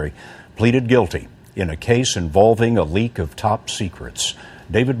 military, pleaded guilty in a case involving a leak of top secrets.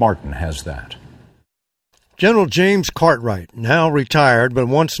 David Martin has that. General James Cartwright, now retired but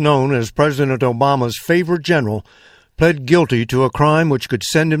once known as President Obama's favorite general, pled guilty to a crime which could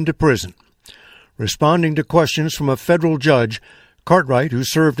send him to prison. Responding to questions from a federal judge, Cartwright, who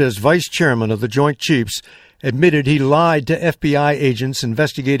served as vice chairman of the Joint Chiefs, admitted he lied to FBI agents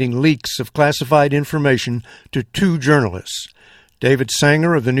investigating leaks of classified information to two journalists, David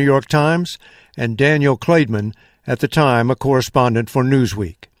Sanger of the New York Times and Daniel Klaidman, at the time a correspondent for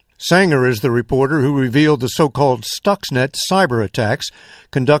Newsweek. Sanger is the reporter who revealed the so-called Stuxnet cyber attacks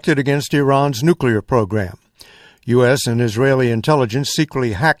conducted against Iran's nuclear program. U.S. and Israeli intelligence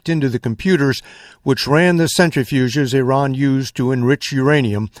secretly hacked into the computers which ran the centrifuges Iran used to enrich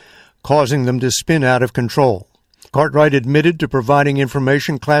uranium, causing them to spin out of control. Cartwright admitted to providing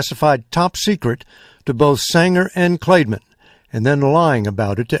information classified top secret to both Sanger and Klaidman, and then lying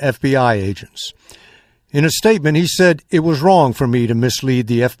about it to FBI agents. In a statement, he said, "It was wrong for me to mislead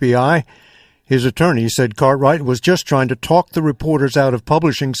the FBI. His attorney said Cartwright was just trying to talk the reporters out of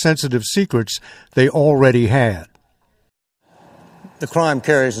publishing sensitive secrets they already had. The crime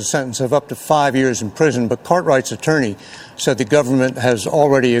carries a sentence of up to 5 years in prison, but Cartwright's attorney said the government has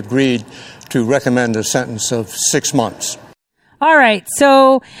already agreed to recommend a sentence of 6 months. All right.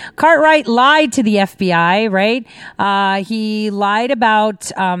 So Cartwright lied to the FBI, right? He lied about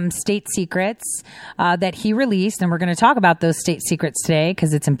state secrets that he released. And we're going to talk about those state secrets today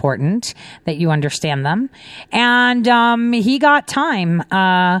because it's important that you understand them. And he got time.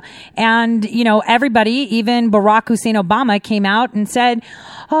 And, you know, everybody, even Barack Hussein Obama, came out and said,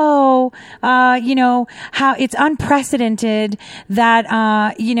 oh, you know, how it's unprecedented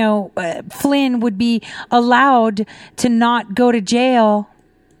that, you know, Flynn would be allowed to not go to jail.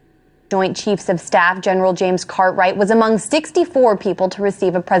 Joint Chiefs of Staff General James Cartwright was among 64 people to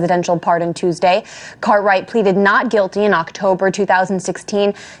receive a presidential pardon Tuesday. Cartwright pleaded not guilty in October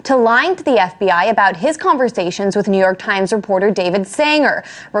 2016 to lying to the FBI about his conversations with New York Times reporter David Sanger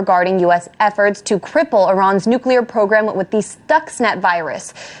regarding U.S. efforts to cripple Iran's nuclear program with the Stuxnet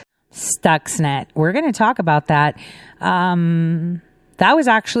virus. Stuxnet. We're going to talk about that. That was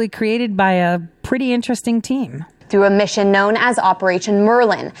actually created by a pretty interesting team. Through a mission known as Operation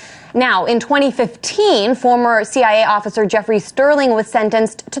Merlin. Now, in 2015, former CIA officer Jeffrey Sterling was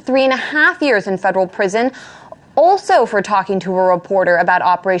sentenced to 3.5 years in federal prison, also for talking to a reporter about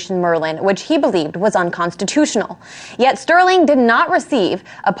Operation Merlin, which he believed was unconstitutional. Yet Sterling did not receive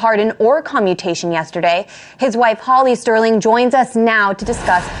a pardon or commutation yesterday. His wife, Holly Sterling, joins us now to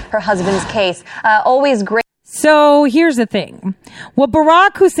discuss her husband's case. Always great. So here's the thing. What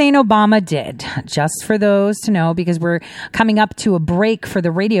Barack Hussein Obama did, just for those to know, because we're coming up to a break for the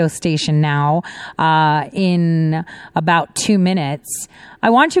radio station now, in about 2 minutes. I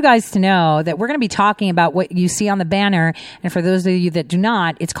want you guys to know that we're going to be talking about what you see on the banner. And for those of you that do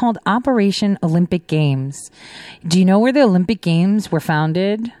not, it's called Operation Olympic Games. Do you know where the Olympic Games were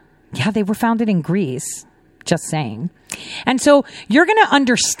founded? Yeah, they were founded in Greece. Just saying. And so you're going to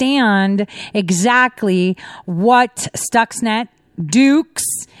understand exactly what Stuxnet, DUQS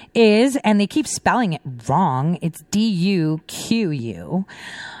is, and they keep spelling it wrong. It's DUQU.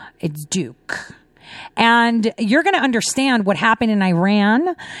 It's DUQU. And you're going to understand what happened in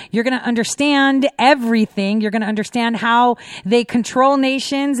Iran. You're going to understand everything. You're going to understand how they control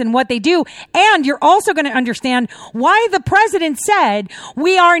nations and what they do. And you're also going to understand why the president said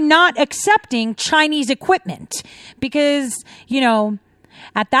we are not accepting Chinese equipment. Because, you know,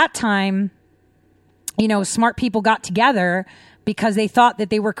 at that time, you know, smart people got together because they thought that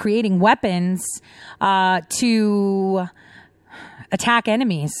they were creating weapons to attack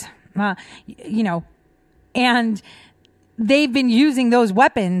enemies. You know, and they've been using those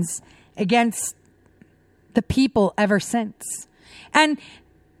weapons against the people ever since. And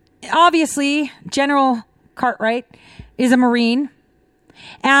obviously, General Cartwright is a Marine,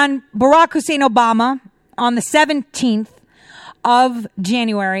 and Barack Hussein Obama, on the 17th of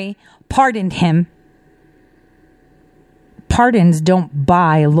January, pardoned him. Pardons don't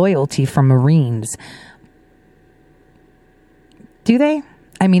buy loyalty from Marines. Do they?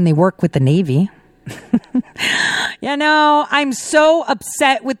 I mean, they work with the Navy. You know, I'm so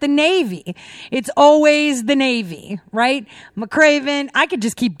upset with the Navy. It's always the Navy, right? McCraven, I could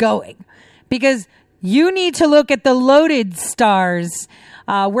just keep going because you need to look at the loaded stars.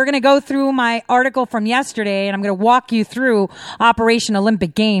 We're going to go through my article from yesterday, and I'm going to walk you through Operation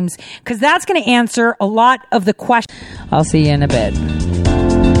Olympic Games because that's going to answer a lot of the questions. I'll see you in a bit.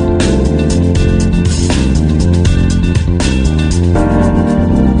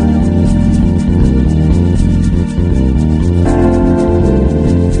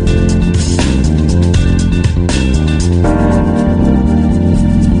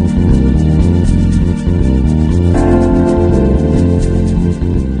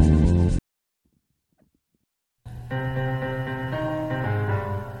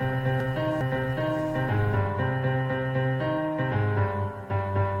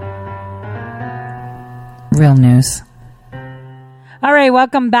 Real news. All right,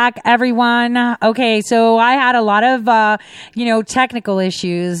 welcome back, everyone. Okay, so I had a lot of, technical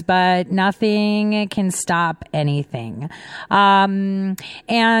issues, but nothing can stop anything. And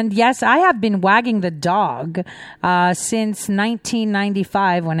yes, I have been wagging the dog since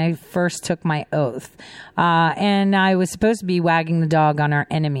 1995 when I first took my oath. And I was supposed to be wagging the dog on our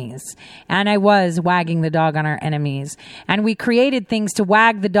enemies. And I was wagging the dog on our enemies. And we created things to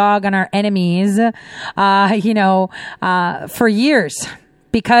wag the dog on our enemies, for years.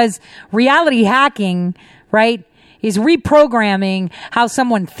 Because reality hacking, right, is reprogramming how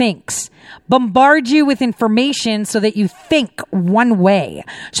someone thinks. bombard you with information so that you think one way.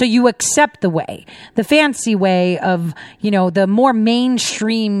 So you accept the way, the fancy way of, the more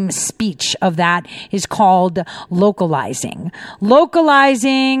mainstream speech of that is called localizing.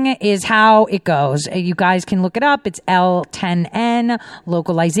 Localizing is how it goes. You guys can look it up. It's L10N,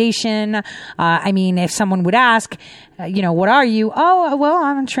 localization. If someone would ask, what are you? Oh, well,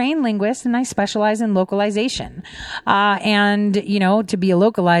 I'm a trained linguist and I specialize in localization. And to be a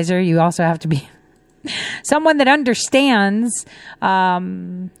localizer, you also have to be someone that understands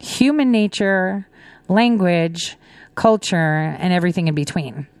human nature, language, culture, and everything in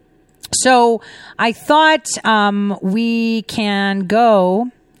between. So I thought we can go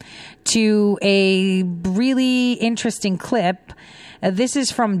to a really interesting clip. This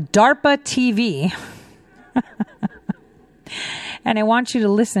is from DARPA TV. And I want you to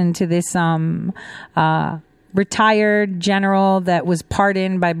listen to this retired general that was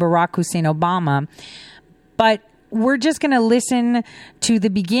pardoned by Barack Hussein Obama. But we're just going to listen to the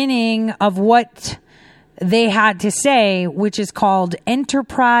beginning of what they had to say, which is called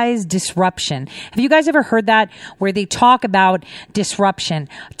enterprise disruption. Have you guys ever heard that, where they talk about disruption,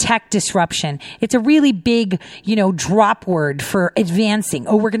 tech disruption? It's a really big, drop word for advancing.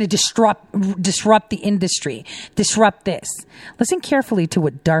 Oh, we're going to disrupt the industry, disrupt this. Listen carefully to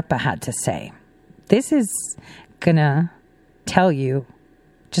what DARPA had to say. This is going to tell you,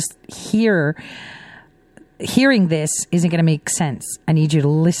 just hearing this isn't going to make sense. I need you to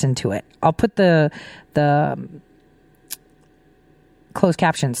listen to it. I'll put the closed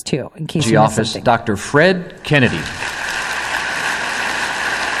captions too, in case you missed Office, something. Dr. Fred Kennedy.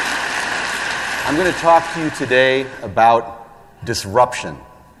 I'm going to talk to you today about disruption.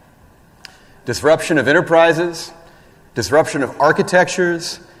 Disruption of enterprises, disruption of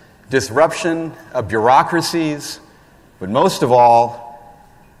architectures, disruption of bureaucracies, but most of all,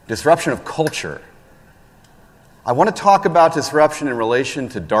 disruption of culture. I want to talk about disruption in relation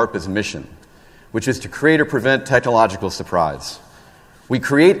to DARPA's mission, which is to create or prevent technological surprise. We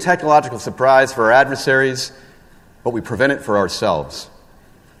create technological surprise for our adversaries, but we prevent it for ourselves.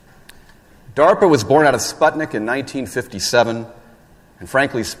 DARPA was born out of Sputnik in 1957, and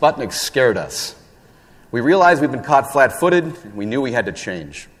frankly, Sputnik scared us. We realized we'd been caught flat-footed, and we knew we had to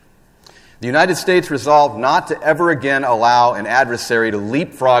change. The United States resolved not to ever again allow an adversary to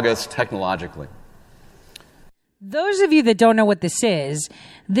leapfrog us technologically. Those of you that don't know what this is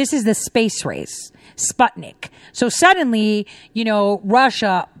the space race, Sputnik. So suddenly,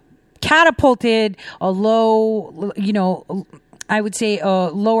 Russia catapulted a low, I would say a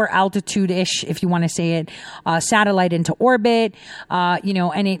lower altitude-ish, if you want to say it, satellite into orbit,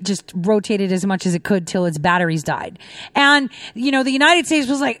 and it just rotated as much as it could till its batteries died. And, the United States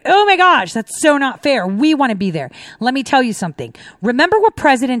was like, oh my gosh, that's so not fair. We want to be there. Let me tell you something. Remember what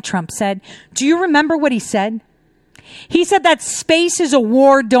President Trump said? Do you remember what he said? He said that space is a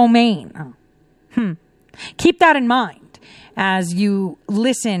war domain. Keep that in mind as you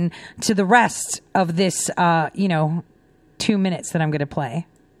listen to the rest of this, 2 minutes that I'm going to play.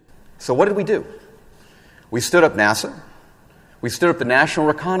 So what did we do? We stood up NASA. We stood up the National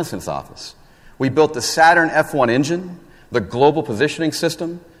Reconnaissance Office. We built the Saturn F1 engine, the Global Positioning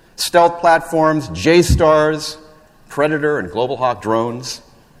System, stealth platforms, J-STARS, Predator and Global Hawk drones,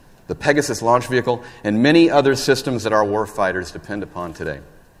 the Pegasus launch vehicle, and many other systems that our warfighters depend upon today.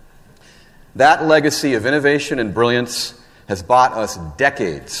 That legacy of innovation and brilliance has bought us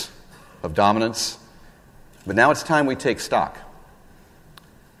decades of dominance, but now it's time we take stock.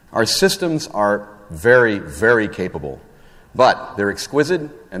 Our systems are very, very capable, but they're exquisite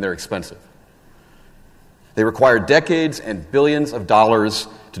and they're expensive. They require decades and billions of dollars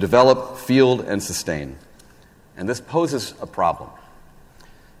to develop, field, and sustain. And this poses a problem.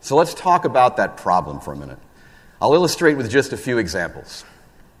 So let's talk about that problem for a minute. I'll illustrate with just a few examples.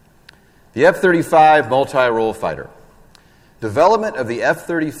 The F-35 multi-role fighter. Development of the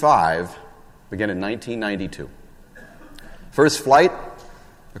F-35 began in 1992. First flight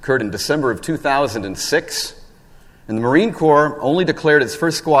occurred in December of 2006, and the Marine Corps only declared its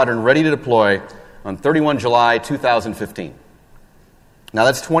first squadron ready to deploy on 31 July 2015. Now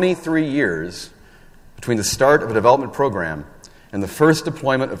that's 23 years between the start of a development program and the first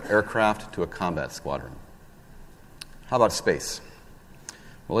deployment of aircraft to a combat squadron. How about space?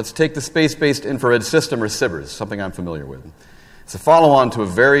 Well, let's take the Space-Based Infrared System, or SBIRS, something I'm familiar with. It's a follow-on to a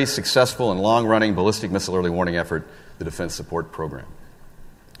very successful and long-running ballistic missile early warning effort, the Defense Support Program.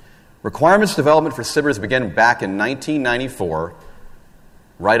 Requirements development for SBIRS began back in 1994,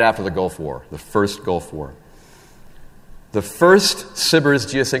 right after the Gulf War, the first Gulf War. The first SBIRS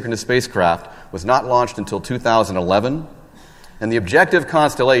geosynchronous spacecraft was not launched until 2011, And the objective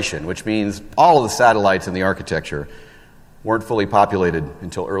constellation, which means all of the satellites in the architecture, weren't fully populated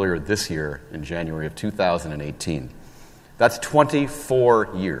until earlier this year in January of 2018. That's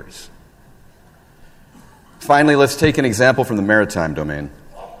 24 years. Finally, let's take an example from the maritime domain.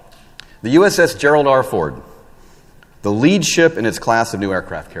 The USS Gerald R. Ford, the lead ship in its class of new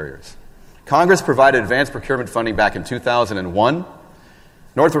aircraft carriers. Congress provided advanced procurement funding back in 2001.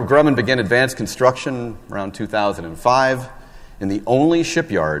 Northrop Grumman began advanced construction around 2005 in the only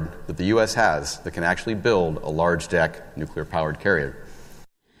shipyard that the U.S. has that can actually build a large-deck nuclear-powered carrier.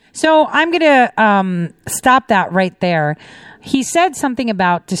 So I'm going to stop that right there. He said something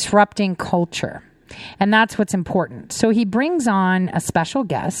about disrupting culture, and that's what's important. So he brings on a special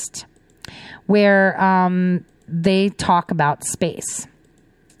guest where they talk about space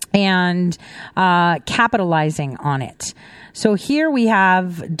and capitalizing on it. So here we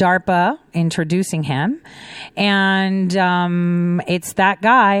have DARPA introducing him, and it's that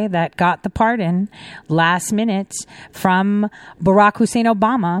guy that got the pardon last minute from Barack Hussein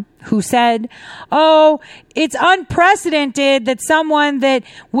Obama, who said, oh, it's unprecedented that someone that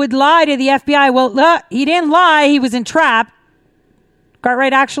would lie to the FBI. Well, he didn't lie. He was entrapped.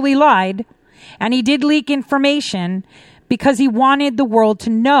 Cartwright actually lied, and he did leak information because he wanted the world to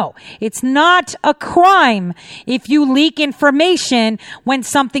know. It's not a crime if you leak information when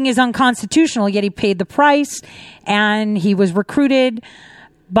something is unconstitutional, yet he paid the price and he was recruited.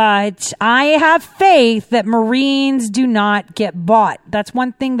 But I have faith that Marines do not get bought. That's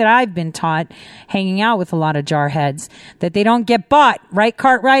one thing that I've been taught hanging out with a lot of jarheads, that they don't get bought. Right,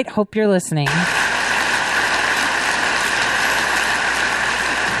 Cartwright? Hope you're listening.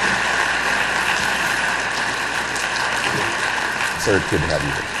 Sir, good to have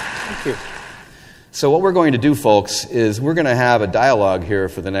you here. Thank you. So what we're going to do, folks, is we're going to have a dialogue here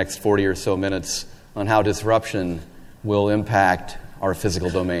for the next 40 or so minutes on how disruption will impact our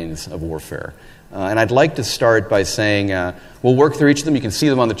physical domains of warfare. And I'd like to start by saying we'll work through each of them. You can see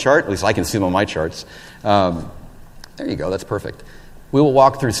them on the chart. At least I can see them on my charts. There you go. That's perfect. We will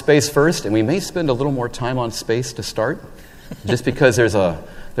walk through space first, and we may spend a little more time on space to start, just because there's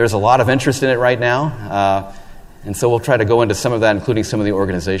a lot of interest in it right now. And so we'll try to go into some of that, including some of the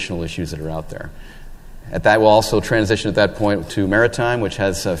organizational issues that are out there. At that, we'll also transition at that point to maritime, which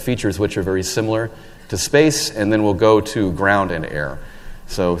has features which are very similar to space, and then we'll go to ground and air.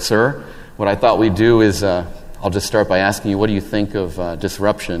 So, sir, what I thought we'd do is I'll just start by asking you, what do you think of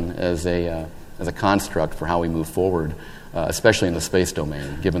disruption as a construct for how we move forward, especially in the space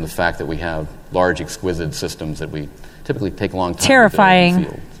domain, given the fact that we have large, exquisite systems that we typically take a long time Terrifying. to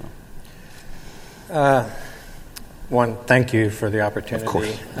build in the field. One, thank you for the opportunity Of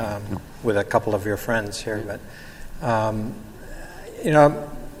course. With a couple of your friends here. But,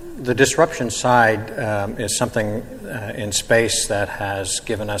 the disruption side is something in space that has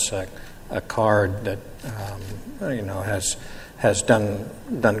given us a card that, has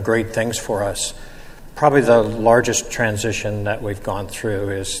done great things for us. Probably the largest transition that we've gone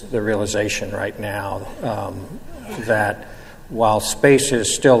through is the realization right now that while space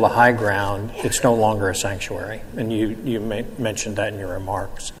is still the high ground, it's no longer a sanctuary. And you mentioned that in your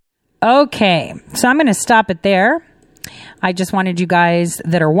remarks. Okay, so I'm going to stop it there. I just wanted you guys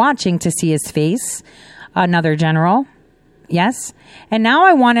that are watching to see his face. Another general. Yes. And now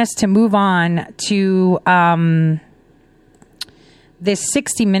I want us to move on to this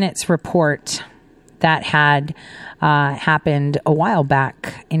 60 Minutes report that had happened a while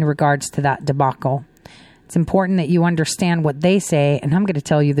back in regards to that debacle. It's important that you understand what they say, and I'm going to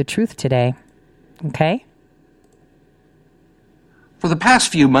tell you the truth today. Okay? For the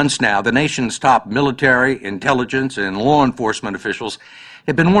past few months now, the nation's top military, intelligence, and law enforcement officials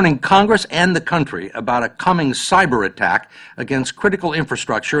have been warning Congress and the country about a coming cyber attack against critical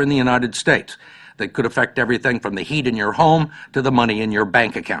infrastructure in the United States that could affect everything from the heat in your home to the money in your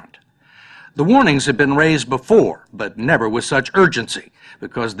bank account. The warnings have been raised before, but never with such urgency,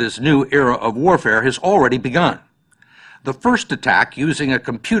 because this new era of warfare has already begun. The first attack, using a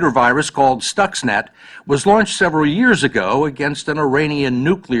computer virus called Stuxnet, was launched several years ago against an Iranian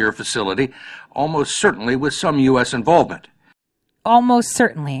nuclear facility, almost certainly with some U.S. involvement. Almost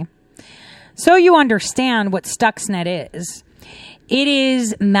certainly. So you understand what Stuxnet is. It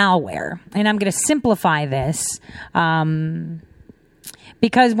is malware, and I'm going to simplify this.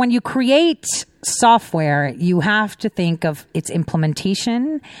 Because when you create software, you have to think of its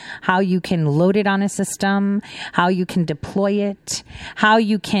implementation, how you can load it on a system, how you can deploy it, how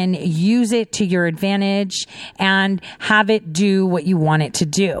you can use it to your advantage, and have it do what you want it to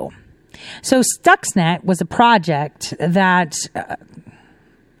do. So Stuxnet was a project that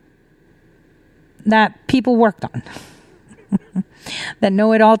people worked on. that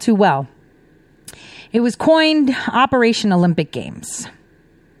know it all too well. It was coined Operation Olympic Games.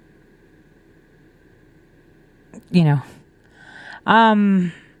 You know.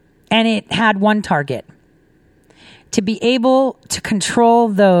 And it had one target: to be able to control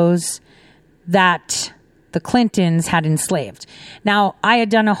those that the Clintons had enslaved. Now, I had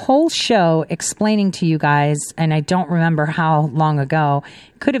done a whole show explaining to you guys, and I don't remember how long ago,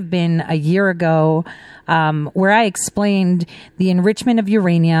 could have been a year ago, where I explained the enrichment of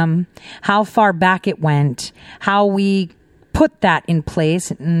uranium, how far back it went, how we put that in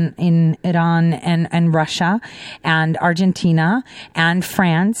place in Iran and Russia and Argentina and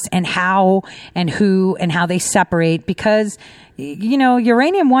France, and how and who and how they separate, because you know,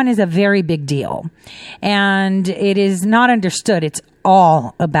 uranium-1 is a very big deal, and it is not understood. It's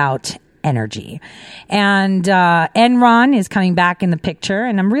all about energy. And Enron is coming back in the picture,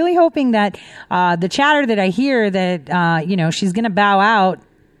 and I'm really hoping that the chatter that I hear that, you know, she's going to bow out,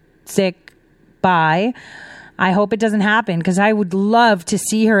 sick, bye. I hope it doesn't happen, because I would love to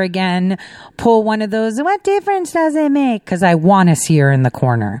see her again pull one of those, what difference does it make? Because I want to see her in the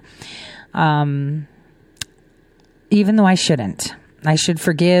corner. Even though I shouldn't. I should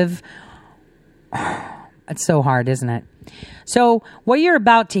forgive. It's so hard, isn't it? So what you're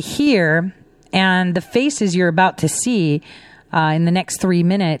about to hear and the faces you're about to see in the next 3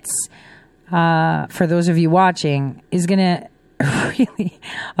 minutes, for those of you watching, is going to really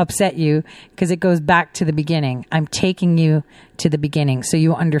upset you, because it goes back to the beginning. I'm taking you to the beginning so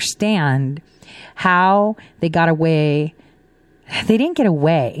you understand how they got away. They didn't get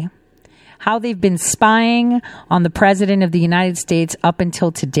away. How they've been spying on the president of the United States up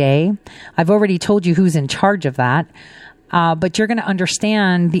until today. I've already told you who's in charge of that. But you're going to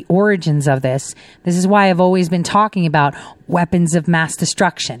understand the origins of this. This is why I've always been talking about weapons of mass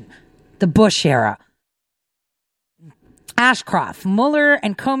destruction, the Bush era, Ashcroft, Mueller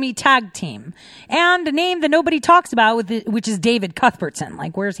and Comey tag team, and a name that nobody talks about, which is David Cuthbertson.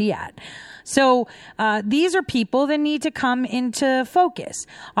 Like, where's he at? So these are people that need to come into focus.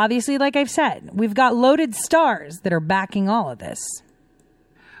 Obviously, like I've said, we've got loaded stars that are backing all of this.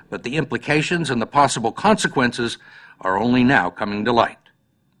 But the implications and the possible consequences are only now coming to light.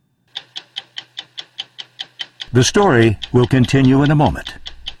 The story will continue in a moment.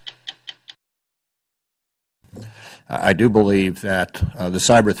 I do believe that the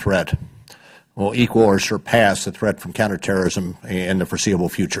cyber threat will equal or surpass the threat from counterterrorism in the foreseeable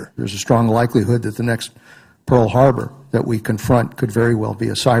future. There's a strong likelihood that the next Pearl Harbor that we confront could very well be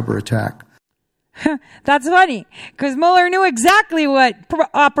a cyber attack. That's funny, because Mueller knew exactly what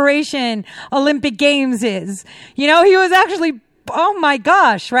Operation Olympic Games is. You know, he was actually, oh my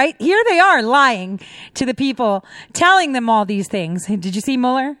gosh, right? Here they are lying to the people, telling them all these things. Did you see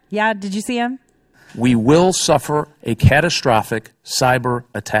Mueller? Yeah, did you see him? We will suffer a catastrophic cyber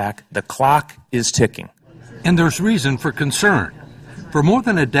attack. The clock is ticking. And there's reason for concern. For more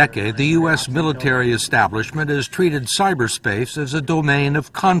than a decade, the U.S. military establishment has treated cyberspace as a domain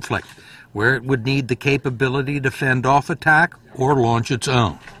of conflict, where it would need the capability to fend off attack or launch its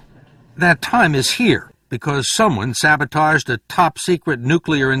own. That time is here, because someone sabotaged a top-secret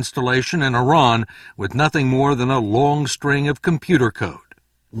nuclear installation in Iran with nothing more than a long string of computer code.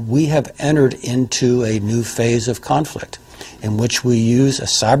 We have entered into a new phase of conflict in which we use a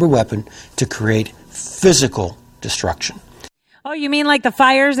cyber weapon to create physical destruction. Oh, you mean like the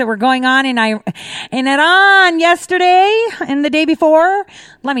fires that were going on in Iran yesterday and the day before?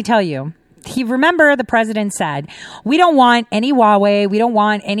 Let me tell you. Remember, the president said, we don't want any Huawei, we don't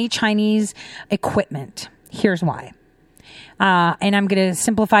want any Chinese equipment. Here's why. And I'm going to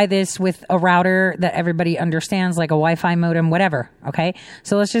simplify this with a router that everybody understands, like a Wi-Fi modem, whatever. Okay.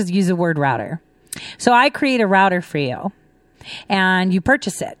 So let's just use the word router. So I create a router for you and you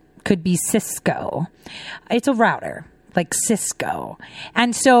purchase it. Could be Cisco. It's a router like Cisco.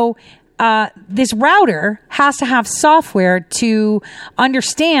 And so this router has to have software to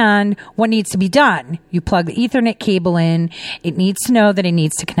understand what needs to be done. You plug the Ethernet cable in. It needs to know that it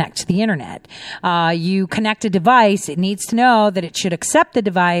needs to connect to the internet. You connect a device. It needs to know that it should accept the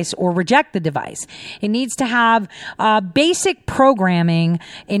device or reject the device. It needs to have basic programming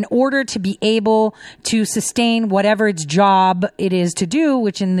in order to be able to sustain whatever its job it is to do,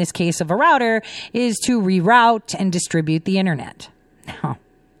 which in this case of a router is to reroute and distribute the internet. Now,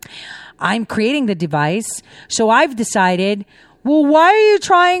 I'm creating the device, so I've decided, well, why are you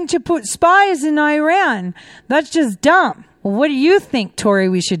trying to put spies in Iran? That's just dumb. Well, what do you think, Tori,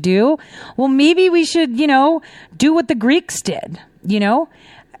 we should do? Well, maybe we should, do what the Greeks did,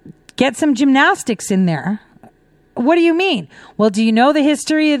 get some gymnastics in there. What do you mean? Well, do you know the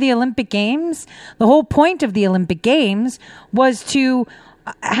history of the Olympic Games? The whole point of the Olympic Games was to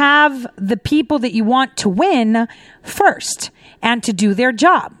have the people that you want to win first and to do their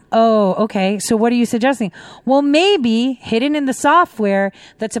job. Oh, okay. So what are you suggesting? Well, maybe hidden in the software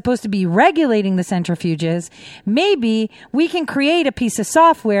that's supposed to be regulating the centrifuges, maybe we can create a piece of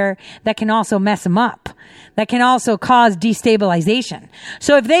software that can also mess them up, that can also cause destabilization.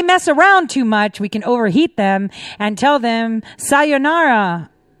 So if they mess around too much, we can overheat them and tell them, sayonara,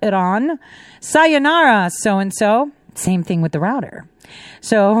 Iran, sayonara, so-and-so. Same thing with the router.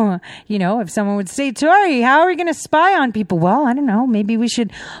 So, if someone would say, Tori, how are we going to spy on people? Well, I don't know. Maybe we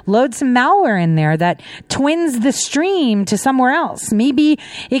should load some malware in there that twins the stream to somewhere else. Maybe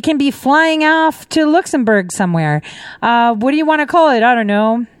it can be flying off to Luxembourg somewhere. What do you want to call it? I don't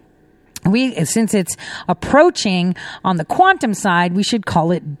know. Since it's approaching on the quantum side, we should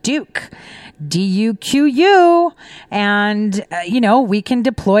call it DUQU. DUQU. And, we can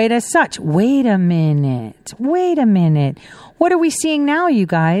deploy it as such. Wait a minute. What are we seeing now, you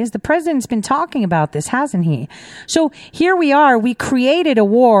guys? The president's been talking about this, hasn't he? So here we are. We created a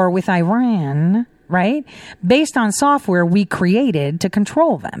war with Iran, right? Based on software we created to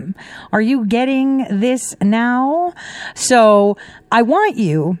control them. Are you getting this now? So I want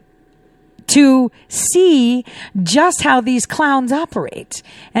you to see just how these clowns operate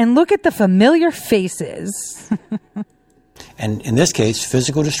and look at the familiar faces. And in this case,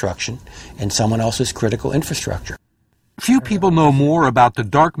 physical destruction in someone else's critical infrastructure. Few people know more about the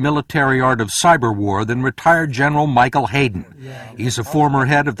dark military art of cyber war than retired General Michael Hayden. He's a former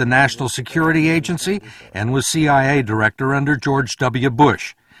head of the National Security Agency and was CIA director under George W.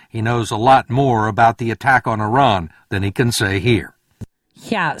 Bush. He knows a lot more about the attack on Iran than he can say here.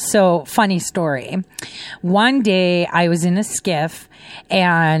 Yeah, so funny story. One day I was in a skiff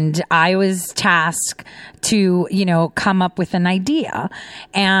and I was tasked to, come up with an idea.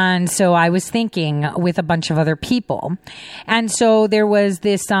 And so I was thinking with a bunch of other people. And so there was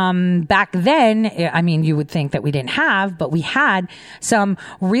this, back then, you would think that we didn't have, but we had some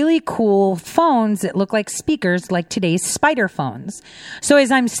really cool phones that look like speakers, like today's spider phones. So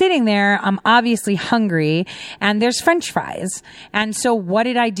as I'm sitting there, I'm obviously hungry and there's French fries. And so what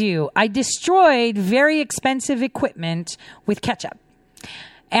did I do? I destroyed very expensive equipment with ketchup.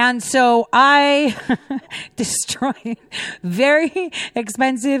 And so I destroyed very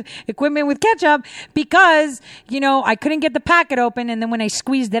expensive equipment with ketchup because, I couldn't get the packet open. And then when I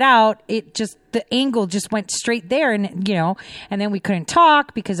squeezed it out, the angle just went straight there. And, and then we couldn't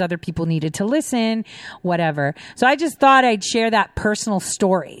talk because other people needed to listen, whatever. So I just thought I'd share that personal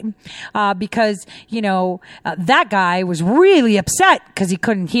story because, that guy was really upset because he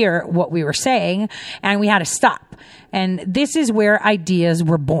couldn't hear what we were saying and we had to stop. And this is where ideas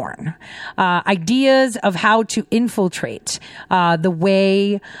were born. Ideas of how to infiltrate the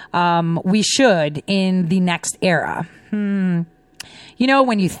way we should in the next era. When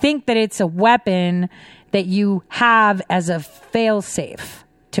you think that it's a weapon that you have as a fail-safe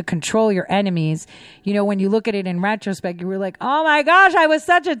to control your enemies, when you look at it in retrospect, you were like, oh my gosh, I was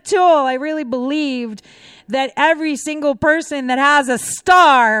such a tool. I really believed that every single person that has a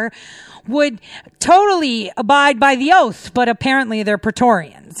star would totally abide by the oath, but apparently they're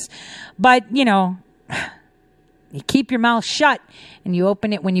Praetorians. But, you keep your mouth shut and you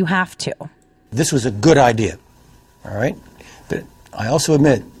open it when you have to. This was a good idea, all right? But I also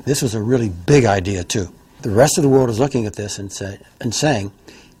admit this was a really big idea, too. The rest of the world is looking at this and saying,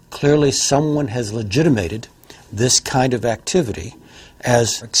 clearly someone has legitimated this kind of activity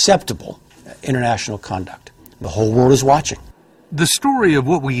as acceptable international conduct. The whole world is watching. The story of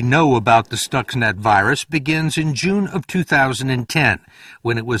what we know about the Stuxnet virus begins in June of 2010,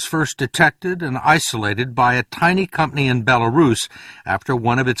 when it was first detected and isolated by a tiny company in Belarus after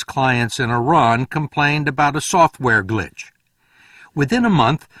one of its clients in Iran complained about a software glitch. Within a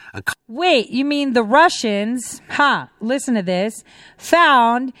month... Wait, you mean the Russians, listen to this,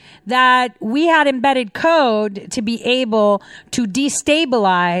 found that we had embedded code to be able to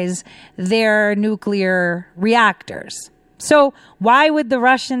destabilize their nuclear reactors. So why would the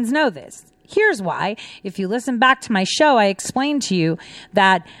Russians know this? Here's why. If you listen back to my show, I explained to you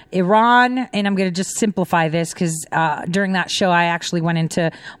that Iran, and I'm going to just simplify this because during that show, I actually went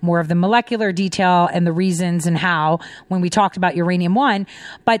into more of the molecular detail and the reasons and how when we talked about uranium-1.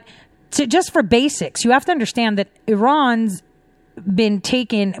 But just for basics, you have to understand that Iran's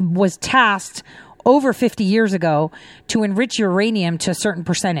was tasked over 50 years ago to enrich uranium to a certain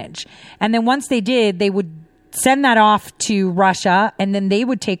percentage. And then once they did, they would send that off to Russia, and then they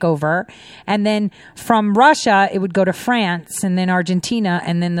would take over. And then from Russia, it would go to France, and then Argentina,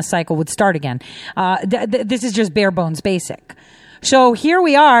 and then the cycle would start again. This is just bare bones basic. So here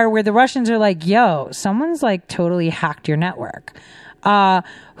we are where the Russians are like, yo, someone's like totally hacked your network.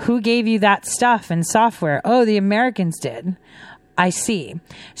 Who gave you that stuff and software? Oh, the Americans did. I see.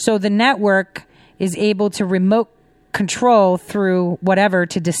 So the network is able to remote control through whatever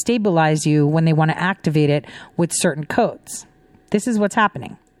to destabilize you when they want to activate it with certain codes. This is what's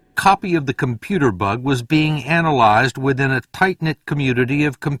happening. Copy of the computer bug was being analyzed within a tight-knit community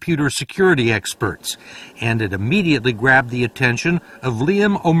of computer security experts, and it immediately grabbed the attention of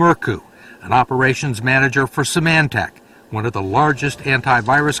Liam Omerku, an operations manager for Symantec, one of the largest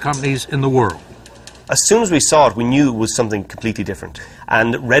antivirus companies in the world. As soon as we saw it, we knew it was something completely different,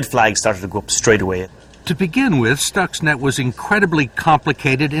 and red flags started to go up straight away. To begin with, Stuxnet was incredibly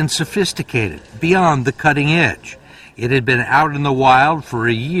complicated and sophisticated, beyond the cutting edge. It had been out in the wild for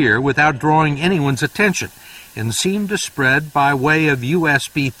a year without drawing anyone's attention, and seemed to spread by way of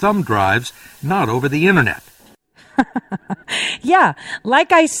USB thumb drives, not over the internet. Yeah,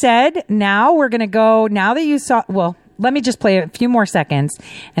 like I said, now we're going to go, now that you saw, well, let me just play a few more seconds,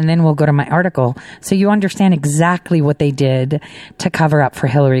 and then we'll go to my article, so you understand exactly what they did to cover up for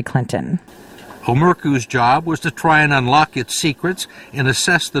Hillary Clinton. Omerku's job was to try and unlock its secrets and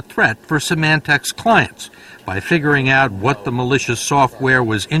assess the threat for Symantec's clients by figuring out what the malicious software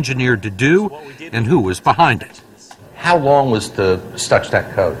was engineered to do and who was behind it. How long was the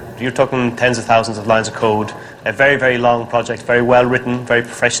Stuxnet code? You're talking tens of thousands of lines of code. A very, very long project, very well written, very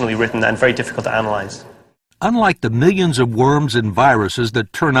professionally written, and very difficult to analyze. Unlike the millions of worms and viruses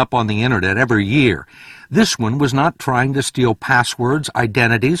that turn up on the internet every year, this one was not trying to steal passwords,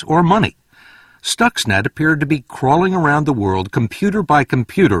 identities, or money. Stuxnet appeared to be crawling around the world computer by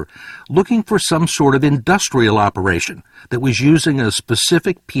computer, looking for some sort of industrial operation that was using a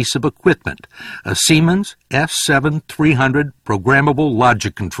specific piece of equipment, a Siemens S7-300 programmable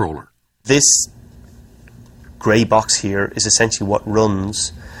logic controller. This grey box here is essentially what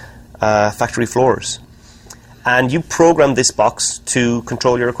runs factory floors. And you program this box to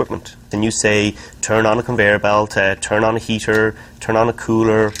control your equipment. Then you say, turn on a conveyor belt, turn on a heater, turn on a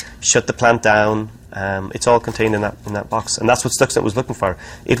cooler, shut the plant down. It's all contained in that box. And that's what Stuxnet was looking for.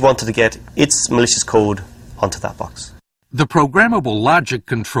 It wanted to get its malicious code onto that box. The Programmable Logic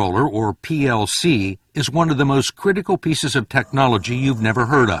Controller, or PLC, is one of the most critical pieces of technology you've never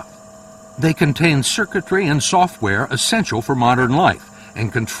heard of. They contain circuitry and software essential for modern life,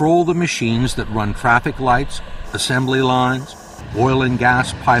 and control the machines that run traffic lights, assembly lines, oil and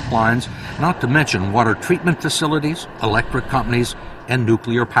gas pipelines, not to mention water treatment facilities, electric companies, and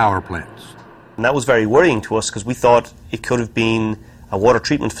nuclear power plants. And that was very worrying to us because we thought it could have been a water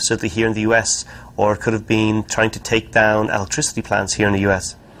treatment facility here in the US, or it could have been trying to take down electricity plants here in the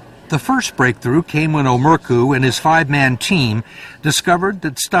US. The first breakthrough came when Omerku and his 5-man team discovered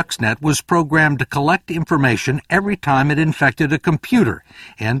that Stuxnet was programmed to collect information every time it infected a computer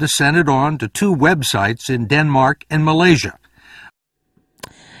and to send it on to 2 websites in Denmark and Malaysia.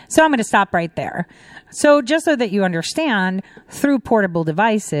 So I'm going to stop right there. So just so that you understand, through portable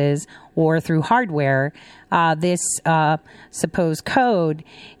devices or through hardware, this supposed code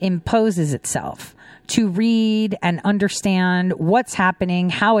imposes itself to read and understand what's happening,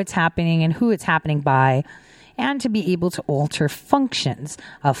 how it's happening, and who it's happening by, and to be able to alter functions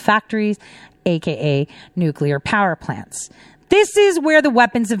of factories, aka nuclear power plants. This is where the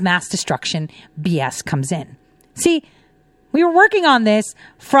weapons of mass destruction BS comes in. See, we were working on this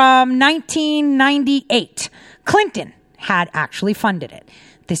from 1998. Clinton had actually funded it.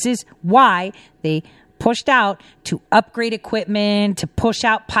 This is why they pushed out to upgrade equipment, to push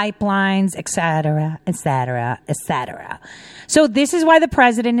out pipelines, etc., etc., etc. So this is why the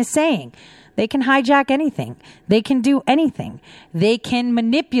president is saying they can hijack anything. They can do anything. They can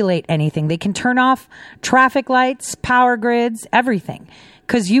manipulate anything. They can turn off traffic lights, power grids, everything.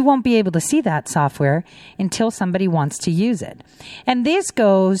 Because you won't be able to see that software until somebody wants to use it. And this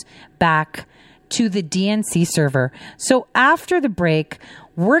goes back to the DNC server. So after the break,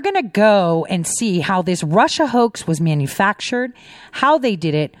 we're going to go and see how this Russia hoax was manufactured, how they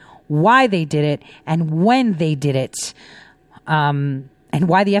did it, why they did it, and when they did it, and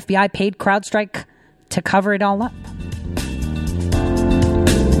why the FBI paid CrowdStrike to cover it all up.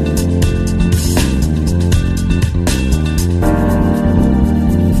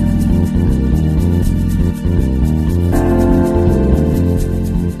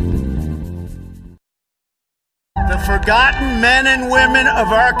 The forgotten men and women of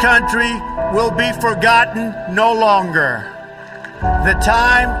our country will be forgotten no longer. The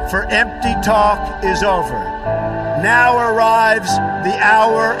time for empty talk is over. Now arrives the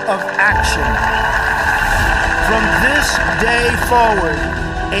hour of action. From this day forward,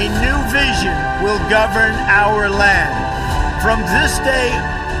 a new vision will govern our land. From this day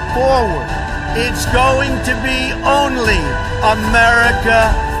forward, it's going to be only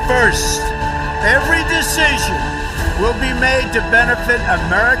America first. Every decision will be made to benefit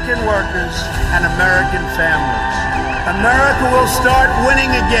American workers and American families. America will start winning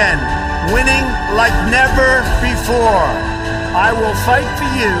again, winning like never before. I will fight for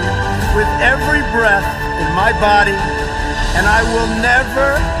you with every breath in my body, and I will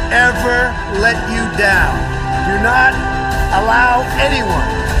never, ever let you down. Do not allow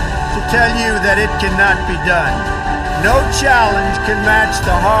anyone to tell you that it cannot be done. No challenge can match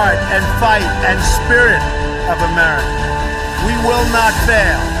the heart and fight and spirit of America. We will not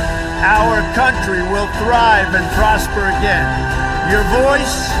fail. Our country will thrive and prosper again. Your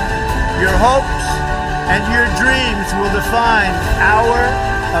voice, your hopes, and your dreams will define our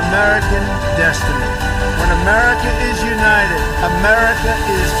American destiny. When America is united, America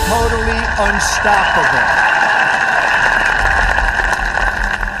is totally unstoppable.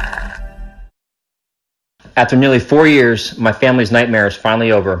 After nearly 4 years, my family's nightmare is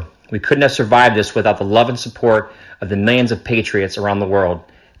finally over. We couldn't have survived this without the love and support of the millions of patriots around the world.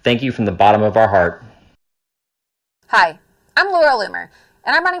 Thank you from the bottom of our heart. Hi, I'm Laura Loomer,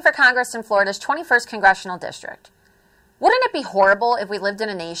 and I'm running for Congress in Florida's 21st Congressional District. Wouldn't it be horrible if we lived in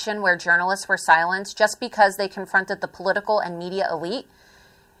a nation where journalists were silenced just because they confronted the political and media elite?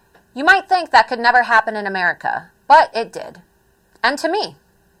 You might think that could never happen in America, but it did. And to me.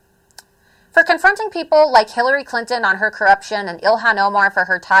 For confronting people like Hillary Clinton on her corruption and Ilhan Omar for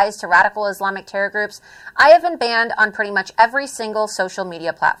her ties to radical Islamic terror groups, I have been banned on pretty much every single social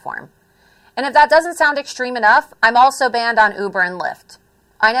media platform. And if that doesn't sound extreme enough, I'm also banned on Uber and Lyft.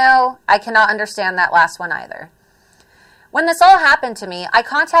 I know, I cannot understand that last one either. When this all happened to me, I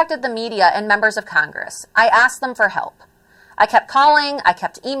contacted the media and members of Congress. I asked them for help. I kept calling, I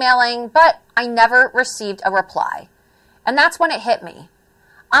kept emailing, but I never received a reply. And that's when it hit me.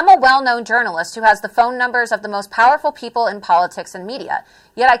 I'm a well-known journalist who has the phone numbers of the most powerful people in politics and media,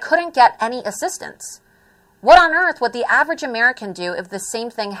 yet I couldn't get any assistance. What on earth would the average American do if the same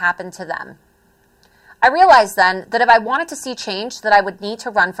thing happened to them? I realized then that if I wanted to see change, that I would need to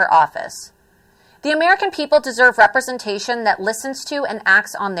run for office. The American people deserve representation that listens to and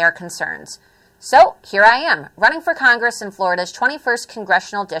acts on their concerns. So here I am, running for Congress in Florida's 21st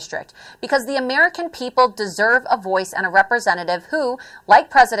Congressional District, because the American people deserve a voice and a representative who, like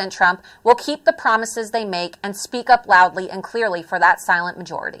President Trump, will keep the promises they make and speak up loudly and clearly for that silent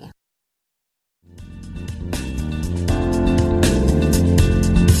majority.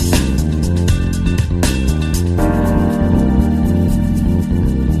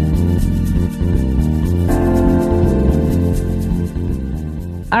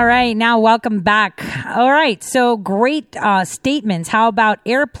 All right, now welcome back. All right, so great statements. How about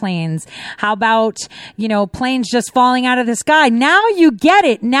airplanes? How about, planes just falling out of the sky? Now you get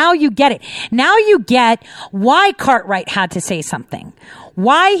it. Now you get it. Now you get why Cartwright had to say something.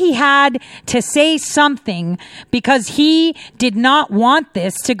 Why he had to say something, because he did not want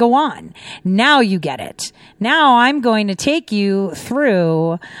this to go on. Now you get it. Now I'm going to take you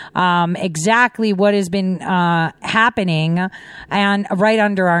through exactly what has been happening and right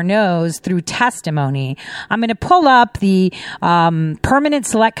under our nose through testimony. I'm going to pull up the Permanent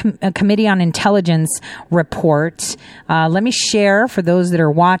Select Committee on Intelligence report. Let me share for those that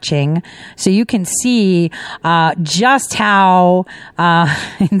are watching so you can see just how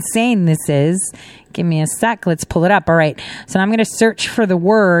insane this is. Give me a sec. Let's pull it up. All right. So I'm going to search for the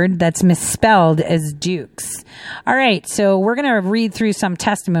word that's misspelled as Dukes. All right. So we're going to read through some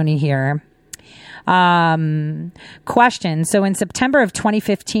testimony here. Question. So in September of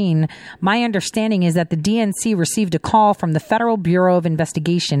 2015, my understanding is that the DNC received a call from the Federal Bureau of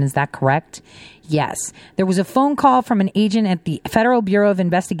Investigation. Is that correct? Yes. There was a phone call from an agent at the Federal Bureau of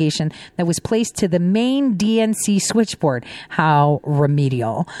Investigation that was placed to the main DNC switchboard. How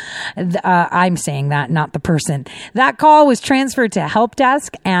remedial. I'm saying that, not the person. That call was transferred to a help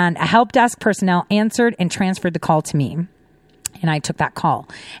desk, and a help desk personnel answered and transferred the call to me. And I took that call.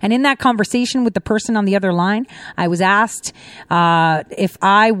 And in that conversation with the person on the other line, I was asked if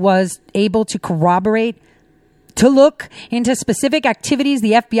I was able to corroborate to look into specific activities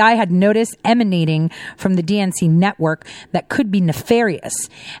the FBI had noticed emanating from the DNC network that could be nefarious.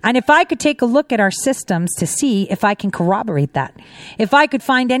 And if I could take a look at our systems to see if I can corroborate that, if I could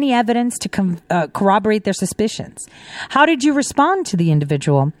find any evidence to corroborate their suspicions. How did you respond to the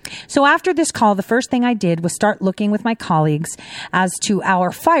individual? So after this call, the first thing I did was start looking with my colleagues as to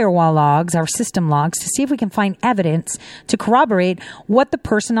our firewall logs, our system logs, to see if we can find evidence to corroborate what the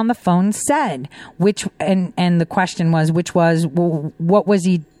person on the phone said, and the question was, what was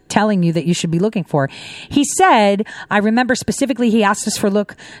he telling you that you should be looking for? He said, I remember specifically he asked us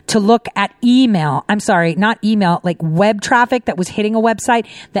to look at email. I'm sorry, not email, like web traffic that was hitting a website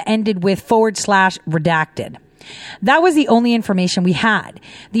that ended with /redacted. That was the only information we had.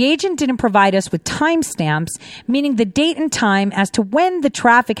 The agent didn't provide us with timestamps, meaning the date and time as to when the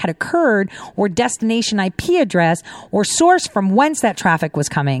traffic had occurred, or destination IP address, or source from whence that traffic was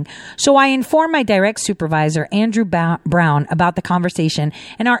coming. So I informed my direct supervisor, Andrew Brown, about the conversation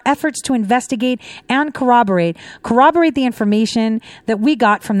and our efforts to investigate and corroborate the information that we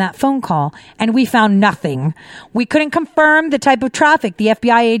got from that phone call, and we found nothing. We couldn't confirm the type of traffic the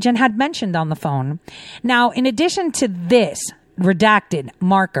FBI agent had mentioned on the phone. Now, in addition to this redacted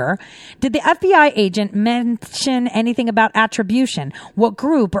marker, did the FBI agent mention anything about attribution? What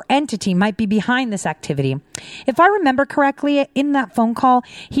group or entity might be behind this activity? If I remember correctly, in that phone call,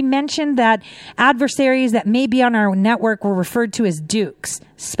 he mentioned that adversaries that may be on our network were referred to as DUQs,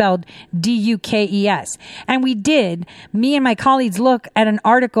 spelled DUQUES. And we did, me and my colleagues, look at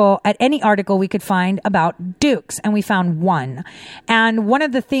any article we could find about DUQs, and we found one. And one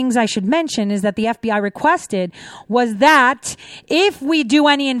of the things I should mention is that the FBI requested was that if we do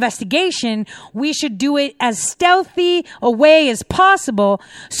any investigation, we should do it as stealthy a way as possible,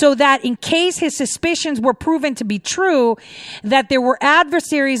 so that in case his suspicions were proven to be true, that there were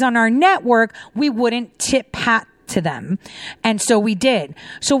adversaries on our network, we wouldn't tip hat to them. And so we did.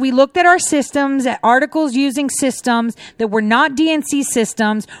 So we looked at our systems, at articles using systems that were not DNC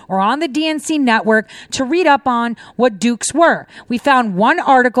systems or on the DNC network, to read up on what DUQs were. We found one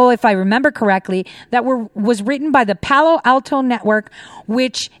article, if I remember correctly, that was written by the Palo Alto Network,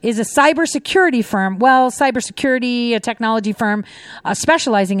 which is a cybersecurity firm. Well, cybersecurity, a technology firm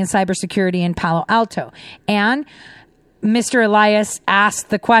specializing in cybersecurity in Palo Alto. And Mr. Elias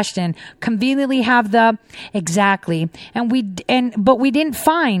asked the question, conveniently have the exactly, but we didn't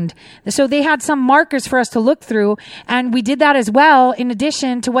find. So they had some markers for us to look through, and we did that as well, in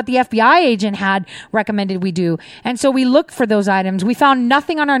addition to what the FBI agent had recommended we do. And so we looked for those items. We found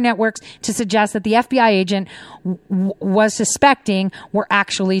nothing on our networks to suggest that the FBI agent was suspecting were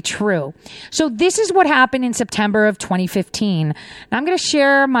actually true. So this is what happened in September of 2015. Now I'm going to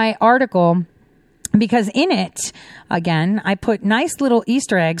share my article, because in it, again, I put nice little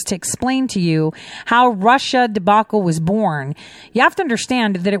Easter eggs to explain to you how Russia debacle was born. You have to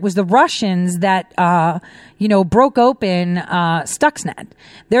understand that it was the Russians that, broke open Stuxnet.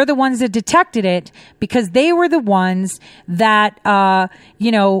 They're the ones that detected it, because they were the ones that,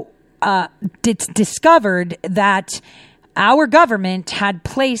 discovered that our government had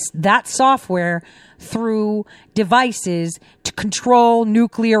placed that software through devices to control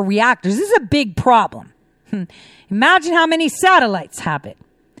nuclear reactors. This is a big problem. Imagine how many satellites have it.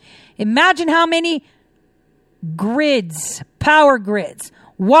 Imagine how many grids, power grids,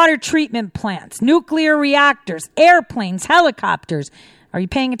 water treatment plants, nuclear reactors, airplanes, helicopters. Are you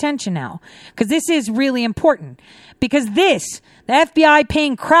paying attention now? Because this is really important. Because the FBI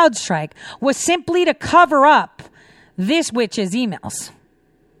paying CrowdStrike, was simply to cover up this witch's emails.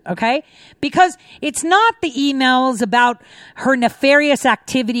 Okay? Because it's not the emails about her nefarious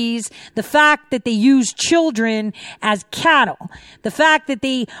activities, the fact that they use children as cattle, the fact that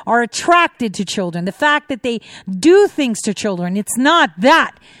they are attracted to children, the fact that they do things to children. It's not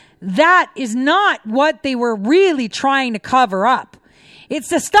that. That is not what they were really trying to cover up. It's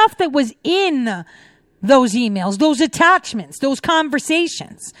the stuff that was in those emails, those attachments, those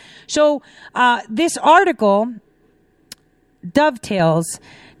conversations. So this article dovetails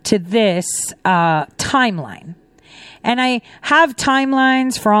to this timeline. And I have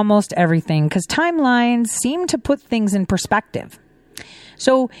timelines for almost everything, because timelines seem to put things in perspective.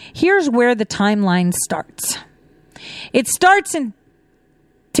 So here's where the timeline starts. It starts in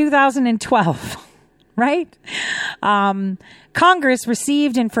 2012, right? Congress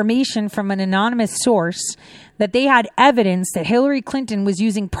received information from an anonymous source that they had evidence that Hillary Clinton was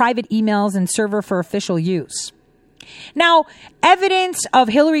using private emails and server for official use. Now, evidence of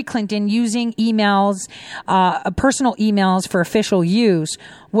Hillary Clinton using emails, personal emails for official use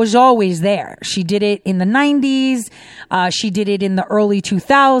was always there. She did it in the 90s. She did it in the early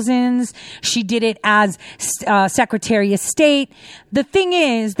 2000s. She did it as Secretary of State. The thing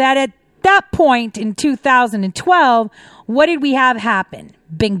is that at that point in 2012, what did we have happen?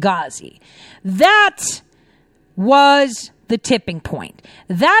 Benghazi. That was the tipping point.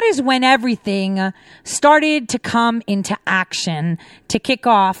 That is when everything started to come into action to kick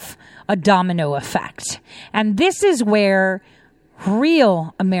off a domino effect. And this is where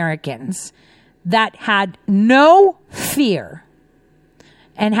real Americans that had no fear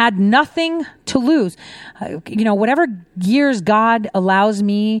and had nothing to lose, whatever years God allows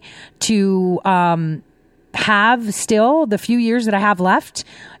me to have still, the few years that I have left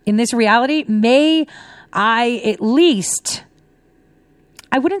in this reality, may I at least,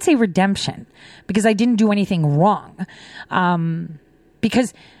 I wouldn't say redemption, because I didn't do anything wrong.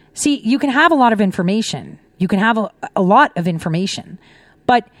 Because, see, you can have a lot of information. You can have a lot of information.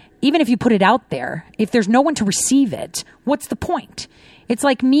 But even if you put it out there, if there's no one to receive it, what's the point? It's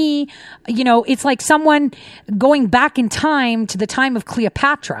like me, it's like someone going back in time to the time of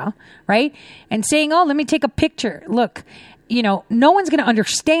Cleopatra, right? And saying, oh, let me take a picture. Look, no one's going to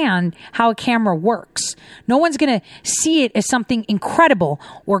understand how a camera works. No one's going to see it as something incredible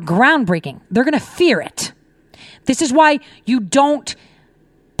or groundbreaking. They're going to fear it. This is why you don't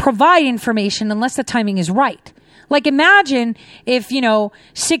provide information unless the timing is right. Like, imagine if,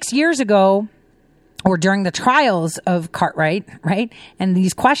 6 years ago, or during the trials of Cartwright, right, and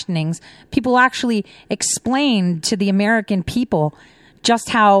these questionings, people actually explained to the American people just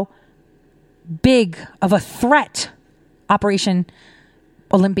how big of a threat Operation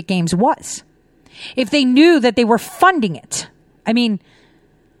Olympic Games was. If they knew that they were funding it. I mean,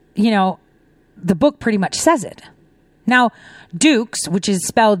 the book pretty much says it. Now, DUQS, which is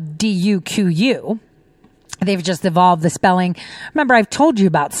spelled DUQU, they've just evolved the spelling. Remember, I've told you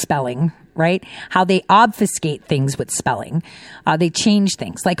about spelling, right? How they obfuscate things with spelling. They change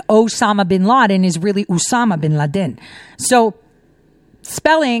things. Like Osama bin Laden is really Usama bin Laden. So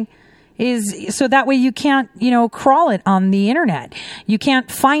spelling is so that way you can't, crawl it on the internet. You can't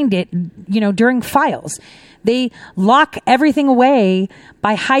find it, during files. They lock everything away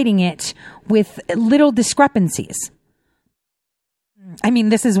by hiding it with little discrepancies. I mean,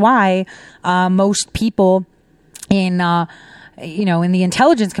 this is why most people in the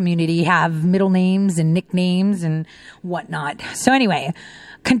intelligence community have middle names and nicknames and whatnot. So anyway,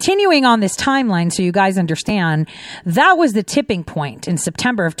 continuing on this timeline so you guys understand, that was the tipping point in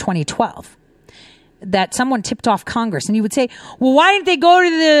September of 2012 that someone tipped off Congress. And you would say, well, why didn't they go to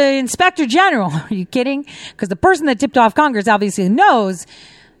the Inspector General? Are you kidding? Because the person that tipped off Congress obviously knows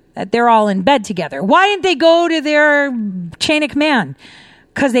that they're all in bed together. Why didn't they go to their chain of command?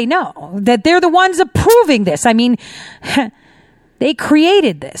 Because they know that they're the ones approving this. I mean, they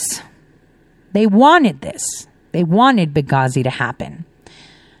created this. They wanted this. They wanted Benghazi to happen.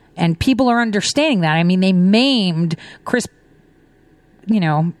 And people are understanding that. I mean, they maimed Chris,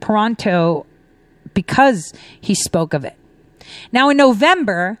 Paronto because he spoke of it. Now, in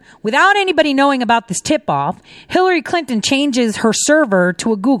November, without anybody knowing about this tip-off, Hillary Clinton changes her server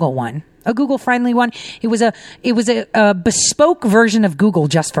to a Google one, a Google-friendly one. It was a bespoke version of Google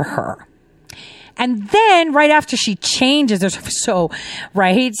just for her. And then right after she changes,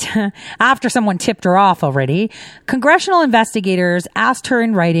 after someone tipped her off already, congressional investigators asked her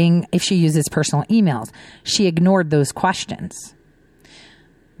in writing if she uses personal emails. She ignored those questions.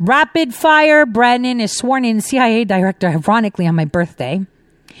 Rapid fire, Brennan is sworn in CIA director, ironically, on my birthday.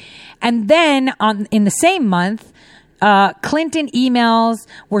 And then in the same month, Clinton emails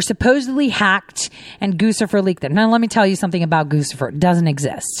were supposedly hacked and Guccifer leaked them. Now, let me tell you something about Guccifer. It doesn't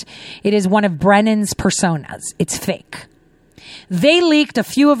exist. It is one of Brennan's personas. It's fake. They leaked a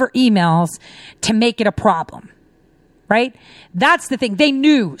few of her emails to make it a problem. Right? That's the thing. They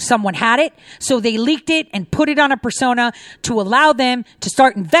knew someone had it, so they leaked it and put it on a persona to allow them to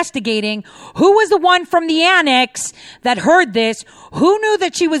start investigating who was the one from the annex that heard this, who knew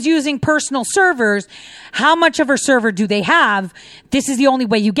that she was using personal servers, how much of her server do they have. This is the only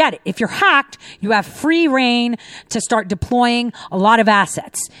way you get it. If you're hacked, you have free reign to start deploying a lot of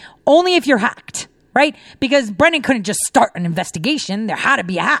assets. Only if you're hacked. Right? Because Brennan couldn't just start an investigation. There had to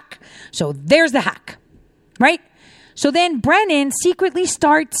be a hack. So there's the hack. Right? So then Brennan secretly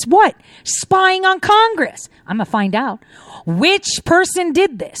starts what? Spying on Congress. I'm going to find out which person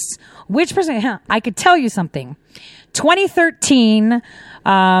did this. Which person? I could tell you something. 2013,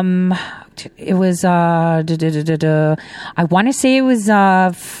 it was, I want to say it was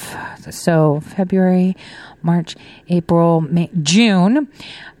So February, March, April, May, June.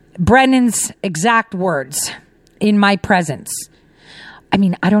 Brennan's exact words, in my presence. I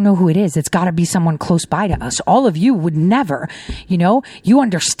mean, I don't know who it is. It's got to be someone close by to us. All of you would never, you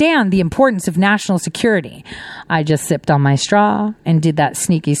understand the importance of national security. I just sipped on my straw and did that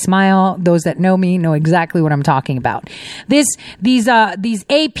sneaky smile. Those that know me know exactly what I'm talking about. These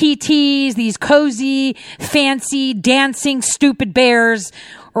APTs, these cozy, fancy, dancing, stupid bears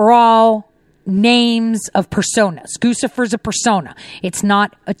are all names of personas. Guccifer's a persona. It's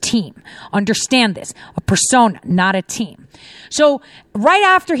not a team. Understand this. A persona, not a team. So right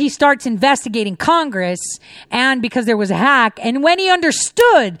after he starts investigating Congress, and because there was a hack, and when he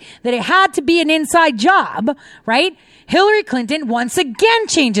understood that it had to be an inside job, right? Hillary Clinton once again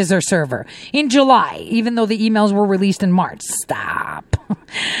changes her server in July, even though the emails were released in March. Stop.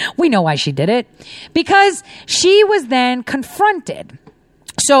 We know why she did it. Because she was then confronted.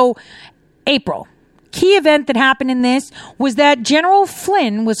 So April, key event that happened in this was that General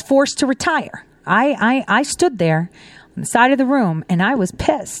Flynn was forced to retire. I stood there on the side of the room and I was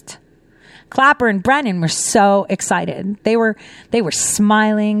pissed. Clapper and Brennan were so excited. They were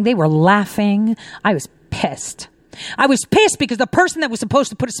smiling. They were laughing. I was pissed. I was pissed because the person that was supposed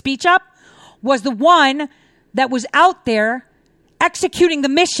to put a speech up was the one that was out there executing the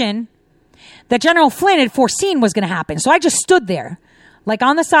mission that General Flynn had foreseen was going to happen. So I just stood there, like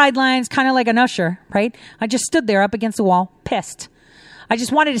on the sidelines, kind of like an usher, right? I just stood there up against the wall, pissed. I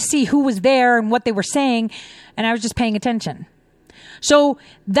just wanted to see who was there and what they were saying, and I was just paying attention. So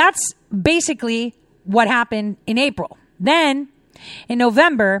that's basically what happened in April. Then, in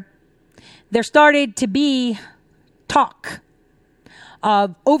November, there started to be talk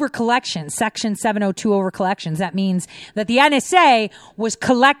of overcollection, Section 702 overcollections. That means that the NSA was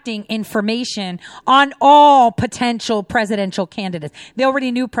collecting information on all potential presidential candidates. They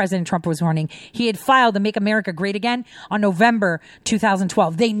already knew President Trump was running. He had filed the Make America Great Again on November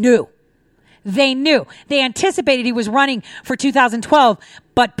 2012. They knew. They anticipated he was running for 2012,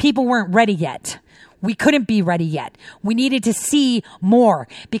 but people weren't ready yet. We couldn't be ready yet. We needed to see more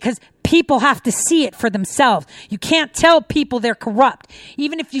because people have to see it for themselves. You can't tell people they're corrupt.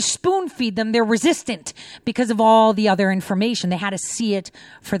 Even if you spoon feed them, they're resistant because of all the other information. They had to see it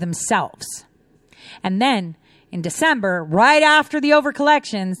for themselves. And then in December, right after the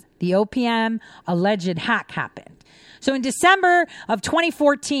overcollections, the OPM alleged hack happened. So in December of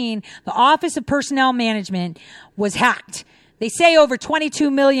 2014, the Office of Personnel Management was hacked. They say over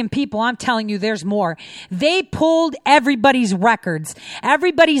 22 million people. I'm telling you, there's more. They pulled everybody's records,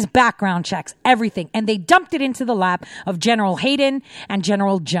 everybody's background checks, everything, and they dumped it into the lap of General Hayden and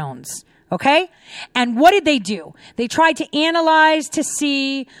General Jones. Okay? And what did they do? They tried to analyze to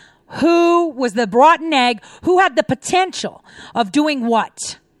see who was the rotten egg, who had the potential of doing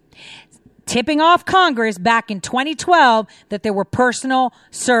what? Tipping off Congress back in 2012 that there were personal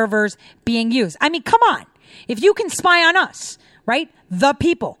servers being used. I mean, come on. If you can spy on us, right? The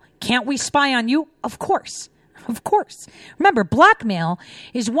people, can't we spy on you? Of course. Of course. Remember, blackmail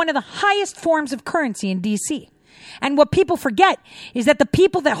is one of the highest forms of currency in DC. And what people forget is that the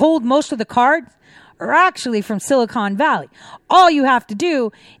people that hold most of the cards are actually from Silicon Valley. All you have to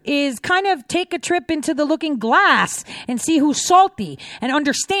do is kind of take a trip into the looking glass and see who's salty and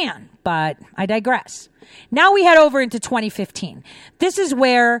understand. But I digress. Now we head over into 2015. This is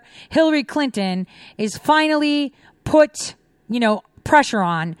where Hillary Clinton is finally put, pressure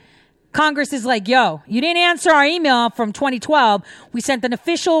on. Congress is like, yo, you didn't answer our email from 2012. We sent an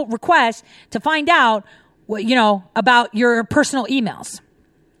official request to find out, about your personal emails.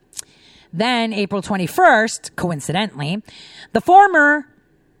 Then April 21st, coincidentally, the former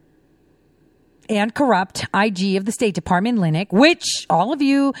and corrupt IG of the State Department, Linick, which all of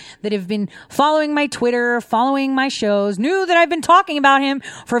you that have been following my Twitter, following my shows, knew that I've been talking about him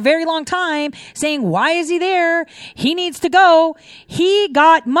for a very long time, saying, why is he there? He needs to go. He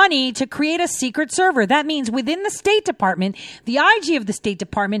got money to create a secret server. That means within the State Department, the IG of the State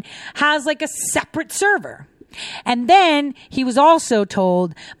Department has like a separate server. And then he was also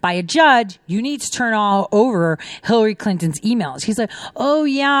told by a judge, you need to turn all over Hillary Clinton's emails. He's like, oh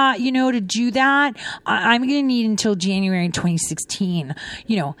yeah, to do that, I'm going to need until January 2016.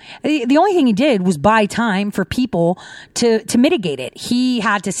 The only thing he did was buy time for people to mitigate it. He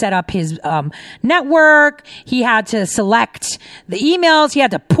had to set up his network. He had to select the emails. He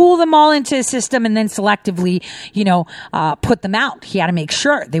had to pull them all into his system and then selectively, put them out. He had to make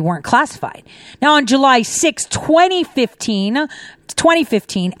sure they weren't classified. Now on July 6th, 2015,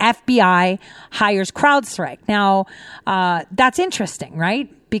 FBI hires CrowdStrike. Now, that's interesting,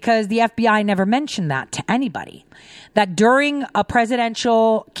 right? because the FBI never mentioned that to anybody. That during a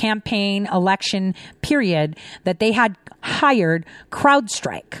presidential campaign election period that they had hired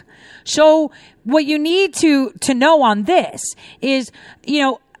CrowdStrike. So what you need to know on this is,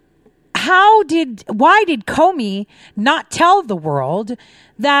 why did Comey not tell the world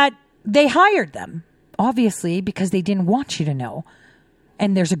that they hired them? Obviously, because they didn't want you to know.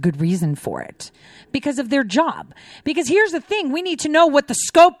 And there's a good reason for it. Because of their job. Because here's the thing, we need to know what the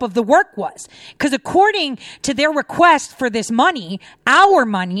scope of the work was. Because according to their request for this money, our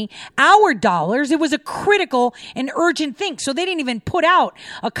dollars, it was a critical and urgent thing. So they didn't even put out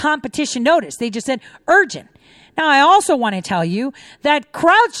a competition notice. They just said urgent. Now, I also want to tell you that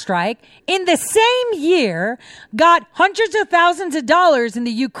CrowdStrike in the same year got hundreds of thousands of dollars in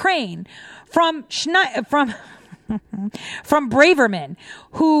the Ukraine from Braverman,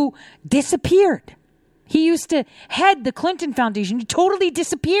 who disappeared. He used to head the Clinton Foundation. He totally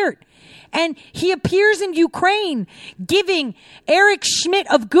disappeared. And he appears in Ukraine giving Eric Schmidt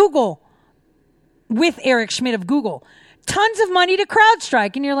of Google, tons of money to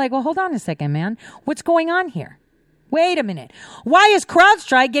CrowdStrike. And you're like, well, hold on a second, man. What's going on here? Wait a minute. Why is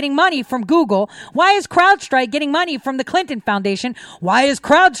CrowdStrike getting money from Google? Why is CrowdStrike getting money from the Clinton Foundation? Why is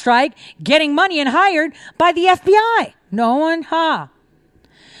CrowdStrike getting money and hired by the FBI? No one,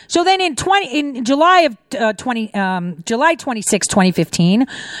 So then in July 26, 2015,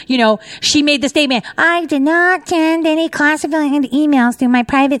 she made the statement, I did not send any classified emails to my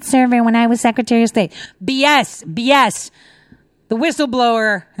private server when I was Secretary of State. BS. The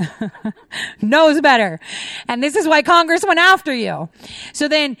whistleblower knows better. And this is why Congress went after you. So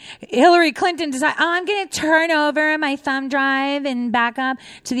then Hillary Clinton decided, I'm going to turn over my thumb drive and backup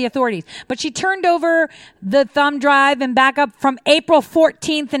to the authorities. But she turned over the thumb drive and backup from April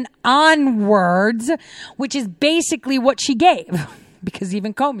 14th and onwards, which is basically what she gave. Because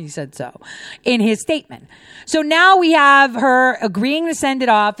even Comey said so in his statement. So now we have her agreeing to send it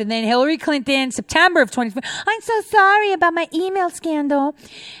off, and then Hillary Clinton, September of 2020, I'm so sorry about my email scandal.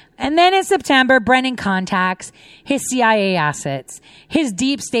 And then in September, Brennan contacts his CIA assets, his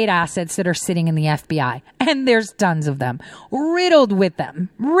deep state assets that are sitting in the FBI. And there's tons of them, riddled with them,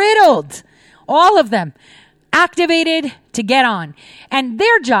 all of them. Activated to get on. And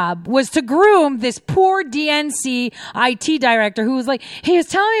their job was to groom this poor DNC IT director who was like, he was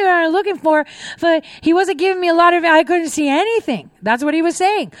telling me what I was looking for, but he wasn't giving me a lot of it. I couldn't see anything. That's what he was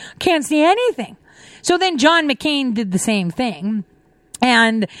saying. Can't see anything. So then John McCain did the same thing.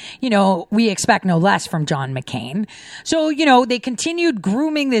 And, we expect no less from John McCain. So, they continued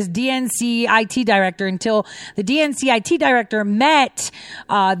grooming this DNC IT director until the DNC IT director met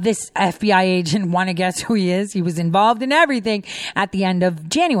this FBI agent. Want to guess who he is? He was involved in everything at the end of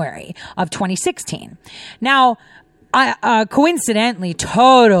January of 2016. Now, coincidentally,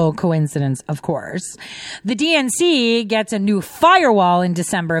 total coincidence, of course, the DNC gets a new firewall in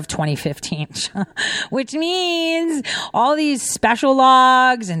December of 2015, which means all these special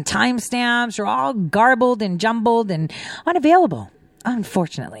logs and timestamps are all garbled and jumbled and unavailable,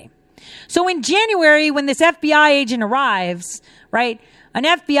 unfortunately. So in January, when this FBI agent arrives, right, an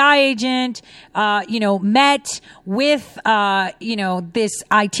FBI agent, met with, this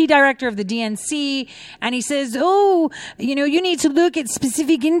IT director of the DNC, and he says, you need to look at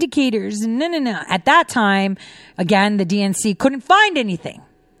specific indicators. No. At that time, again, the DNC couldn't find anything.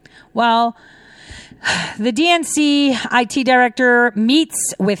 Well, the DNC IT director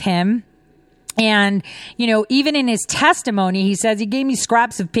meets with him. And, even in his testimony, he says he gave me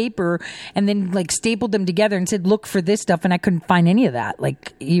scraps of paper and then stapled them together and said, look for this stuff. And I couldn't find any of that.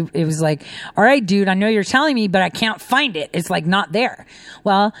 It was like, all right, dude, I know you're telling me, but I can't find it. It's not there.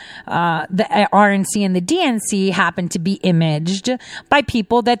 Well, the RNC and the DNC happened to be imaged by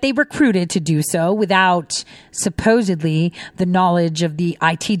people that they recruited to do so without supposedly the knowledge of the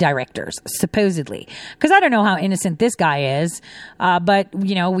IT directors, supposedly. Because I don't know how innocent this guy is. But,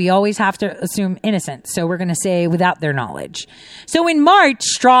 we always have to assume innocent. So we're going to say without their knowledge. So in March,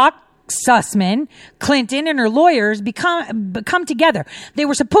 Strzok, Sussman, Clinton, and her lawyers come together. They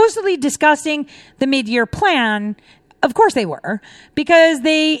were supposedly discussing the mid-year plan. Of course they were, because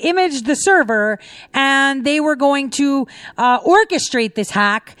they imaged the server and they were going to orchestrate this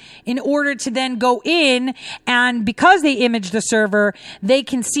hack in order to then go in, and because they imaged the server, they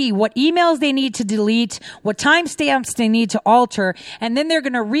can see what emails they need to delete, what timestamps they need to alter, and then they're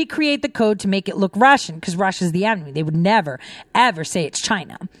going to recreate the code to make it look Russian, because Russia's the enemy. They would never, ever say it's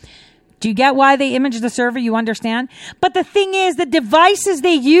China. Do you get why they imaged the server? You understand? But the thing is, the devices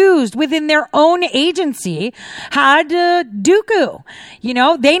they used within their own agency had DUQU.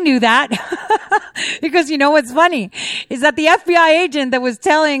 They knew that. Because you know what's funny is that the FBI agent that was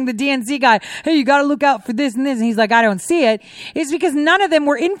telling the DNC guy, hey, you got to look out for this and this, and he's like, I don't see it, is because none of them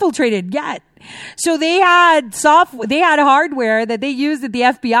were infiltrated yet. So they had hardware that they used at the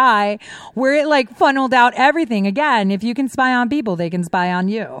FBI where it like funneled out everything. Again, if you can spy on people, they can spy on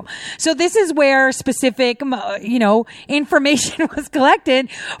you. So this is where specific, information was collected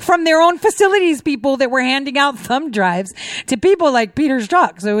from their own facilities people that were handing out thumb drives to people like Peter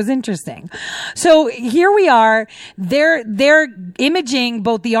Strzok. So it was interesting. So here we are. They're imaging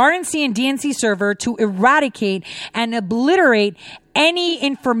both the RNC and DNC server to eradicate and obliterate any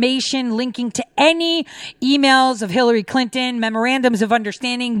information linking to any emails of Hillary Clinton, memorandums of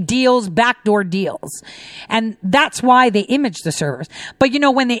understanding, deals, backdoor deals. And that's why they imaged the servers. But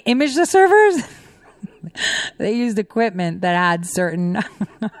when they imaged the servers, they used equipment that had certain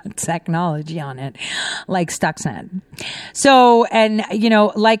technology on it, like Stuxnet. So, and,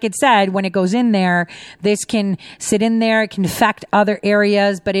 like it said, when it goes in there, this can sit in there, it can affect other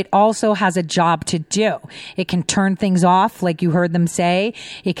areas, but it also has a job to do. It can turn things off, like you heard them say.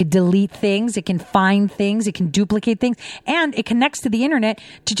 It can delete things. It can find things. It can duplicate things. And it connects to the internet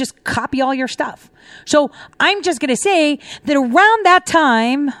to just copy all your stuff. So I'm just going to say that around that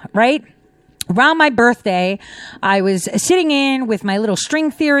time, right? Around my birthday, I was sitting in with my little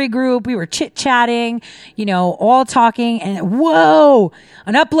string theory group. We were chit-chatting, all talking, and whoa,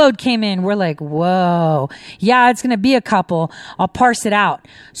 an upload came in. We're like, whoa, yeah, it's going to be a couple. I'll parse it out.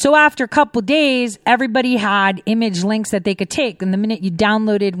 So after a couple days, everybody had image links that they could take. And the minute you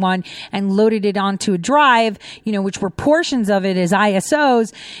downloaded one and loaded it onto a drive, which were portions of it as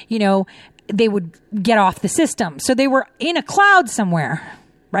ISOs, they would get off the system. So they were in a cloud somewhere.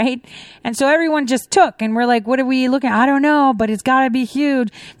 Right? And so everyone just took, and we're like, what are we looking at? I don't know, but it's got to be huge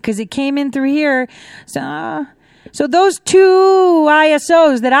because it came in through here. So those two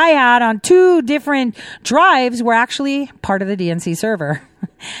ISOs that I had on two different drives were actually part of the DNC server.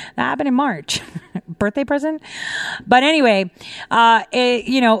 That happened in March. Birthday present. But anyway,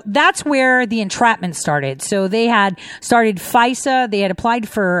 that's where the entrapment started. So they had started FISA. They had applied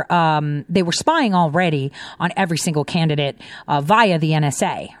for, they were spying already on every single candidate via the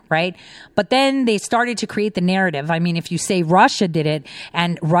NSA, right? But then they started to create the narrative. I mean, if you say Russia did it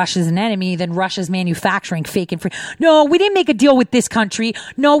and Russia's an enemy, then Russia's manufacturing fake and free. No, we didn't make a deal with this country.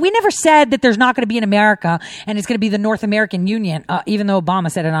 No, we never said that there's not going to be an America and it's going to be the North American Union, even though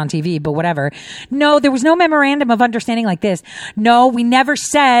Obama said it on TV, but whatever. No, there was no memorandum of understanding like this. No, we never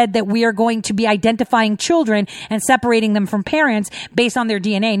said that we are going to be identifying children and separating them from parents based on their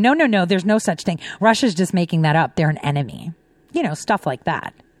DNA. No, there's no such thing. Russia's just making that up. They're an enemy. Stuff like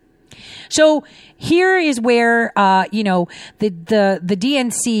that. So here is where, the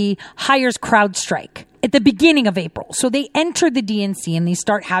DNC hires CrowdStrike at the beginning of April. So they enter the DNC and they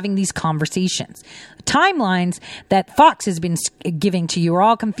start having these conversations. Timelines that Fox has been giving to you are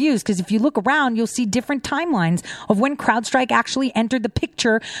all confused because if you look around, you'll see different timelines of when CrowdStrike actually entered the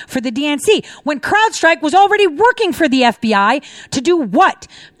picture for the DNC. When CrowdStrike was already working for the FBI to do what?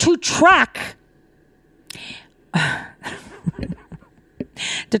 To track...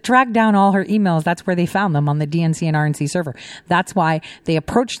 to track down all her emails. That's where they found them, on the DNC and RNC server. That's why they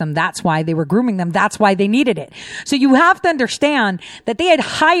approached them. That's why they were grooming them. That's why they needed it. So you have to understand that they had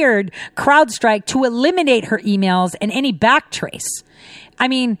hired CrowdStrike to eliminate her emails and any backtrace. I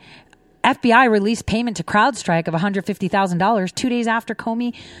mean, FBI released payment to CrowdStrike of $150,000 2 days after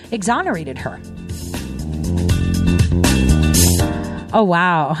Comey exonerated her. Oh,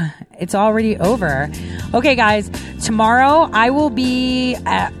 wow. It's already over. Okay, guys, tomorrow I will be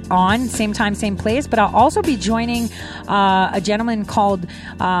on same time, same place, but I'll also be joining a gentleman called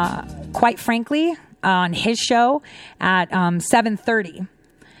Quite Frankly on his show at 7:30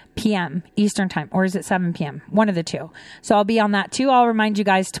 p.m. Eastern time, or is it 7 p.m.? One of the two. So I'll be on that too. I'll remind you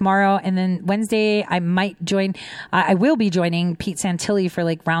guys tomorrow, and then Wednesday I might join. I will be joining Pete Santilli for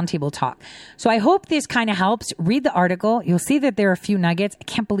like roundtable talk. So I hope this kind of helps. Read the article. You'll see that there are a few nuggets. I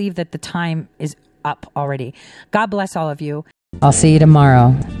can't believe that the time is up already. God bless all of you. I'll see you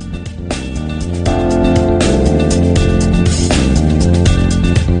tomorrow.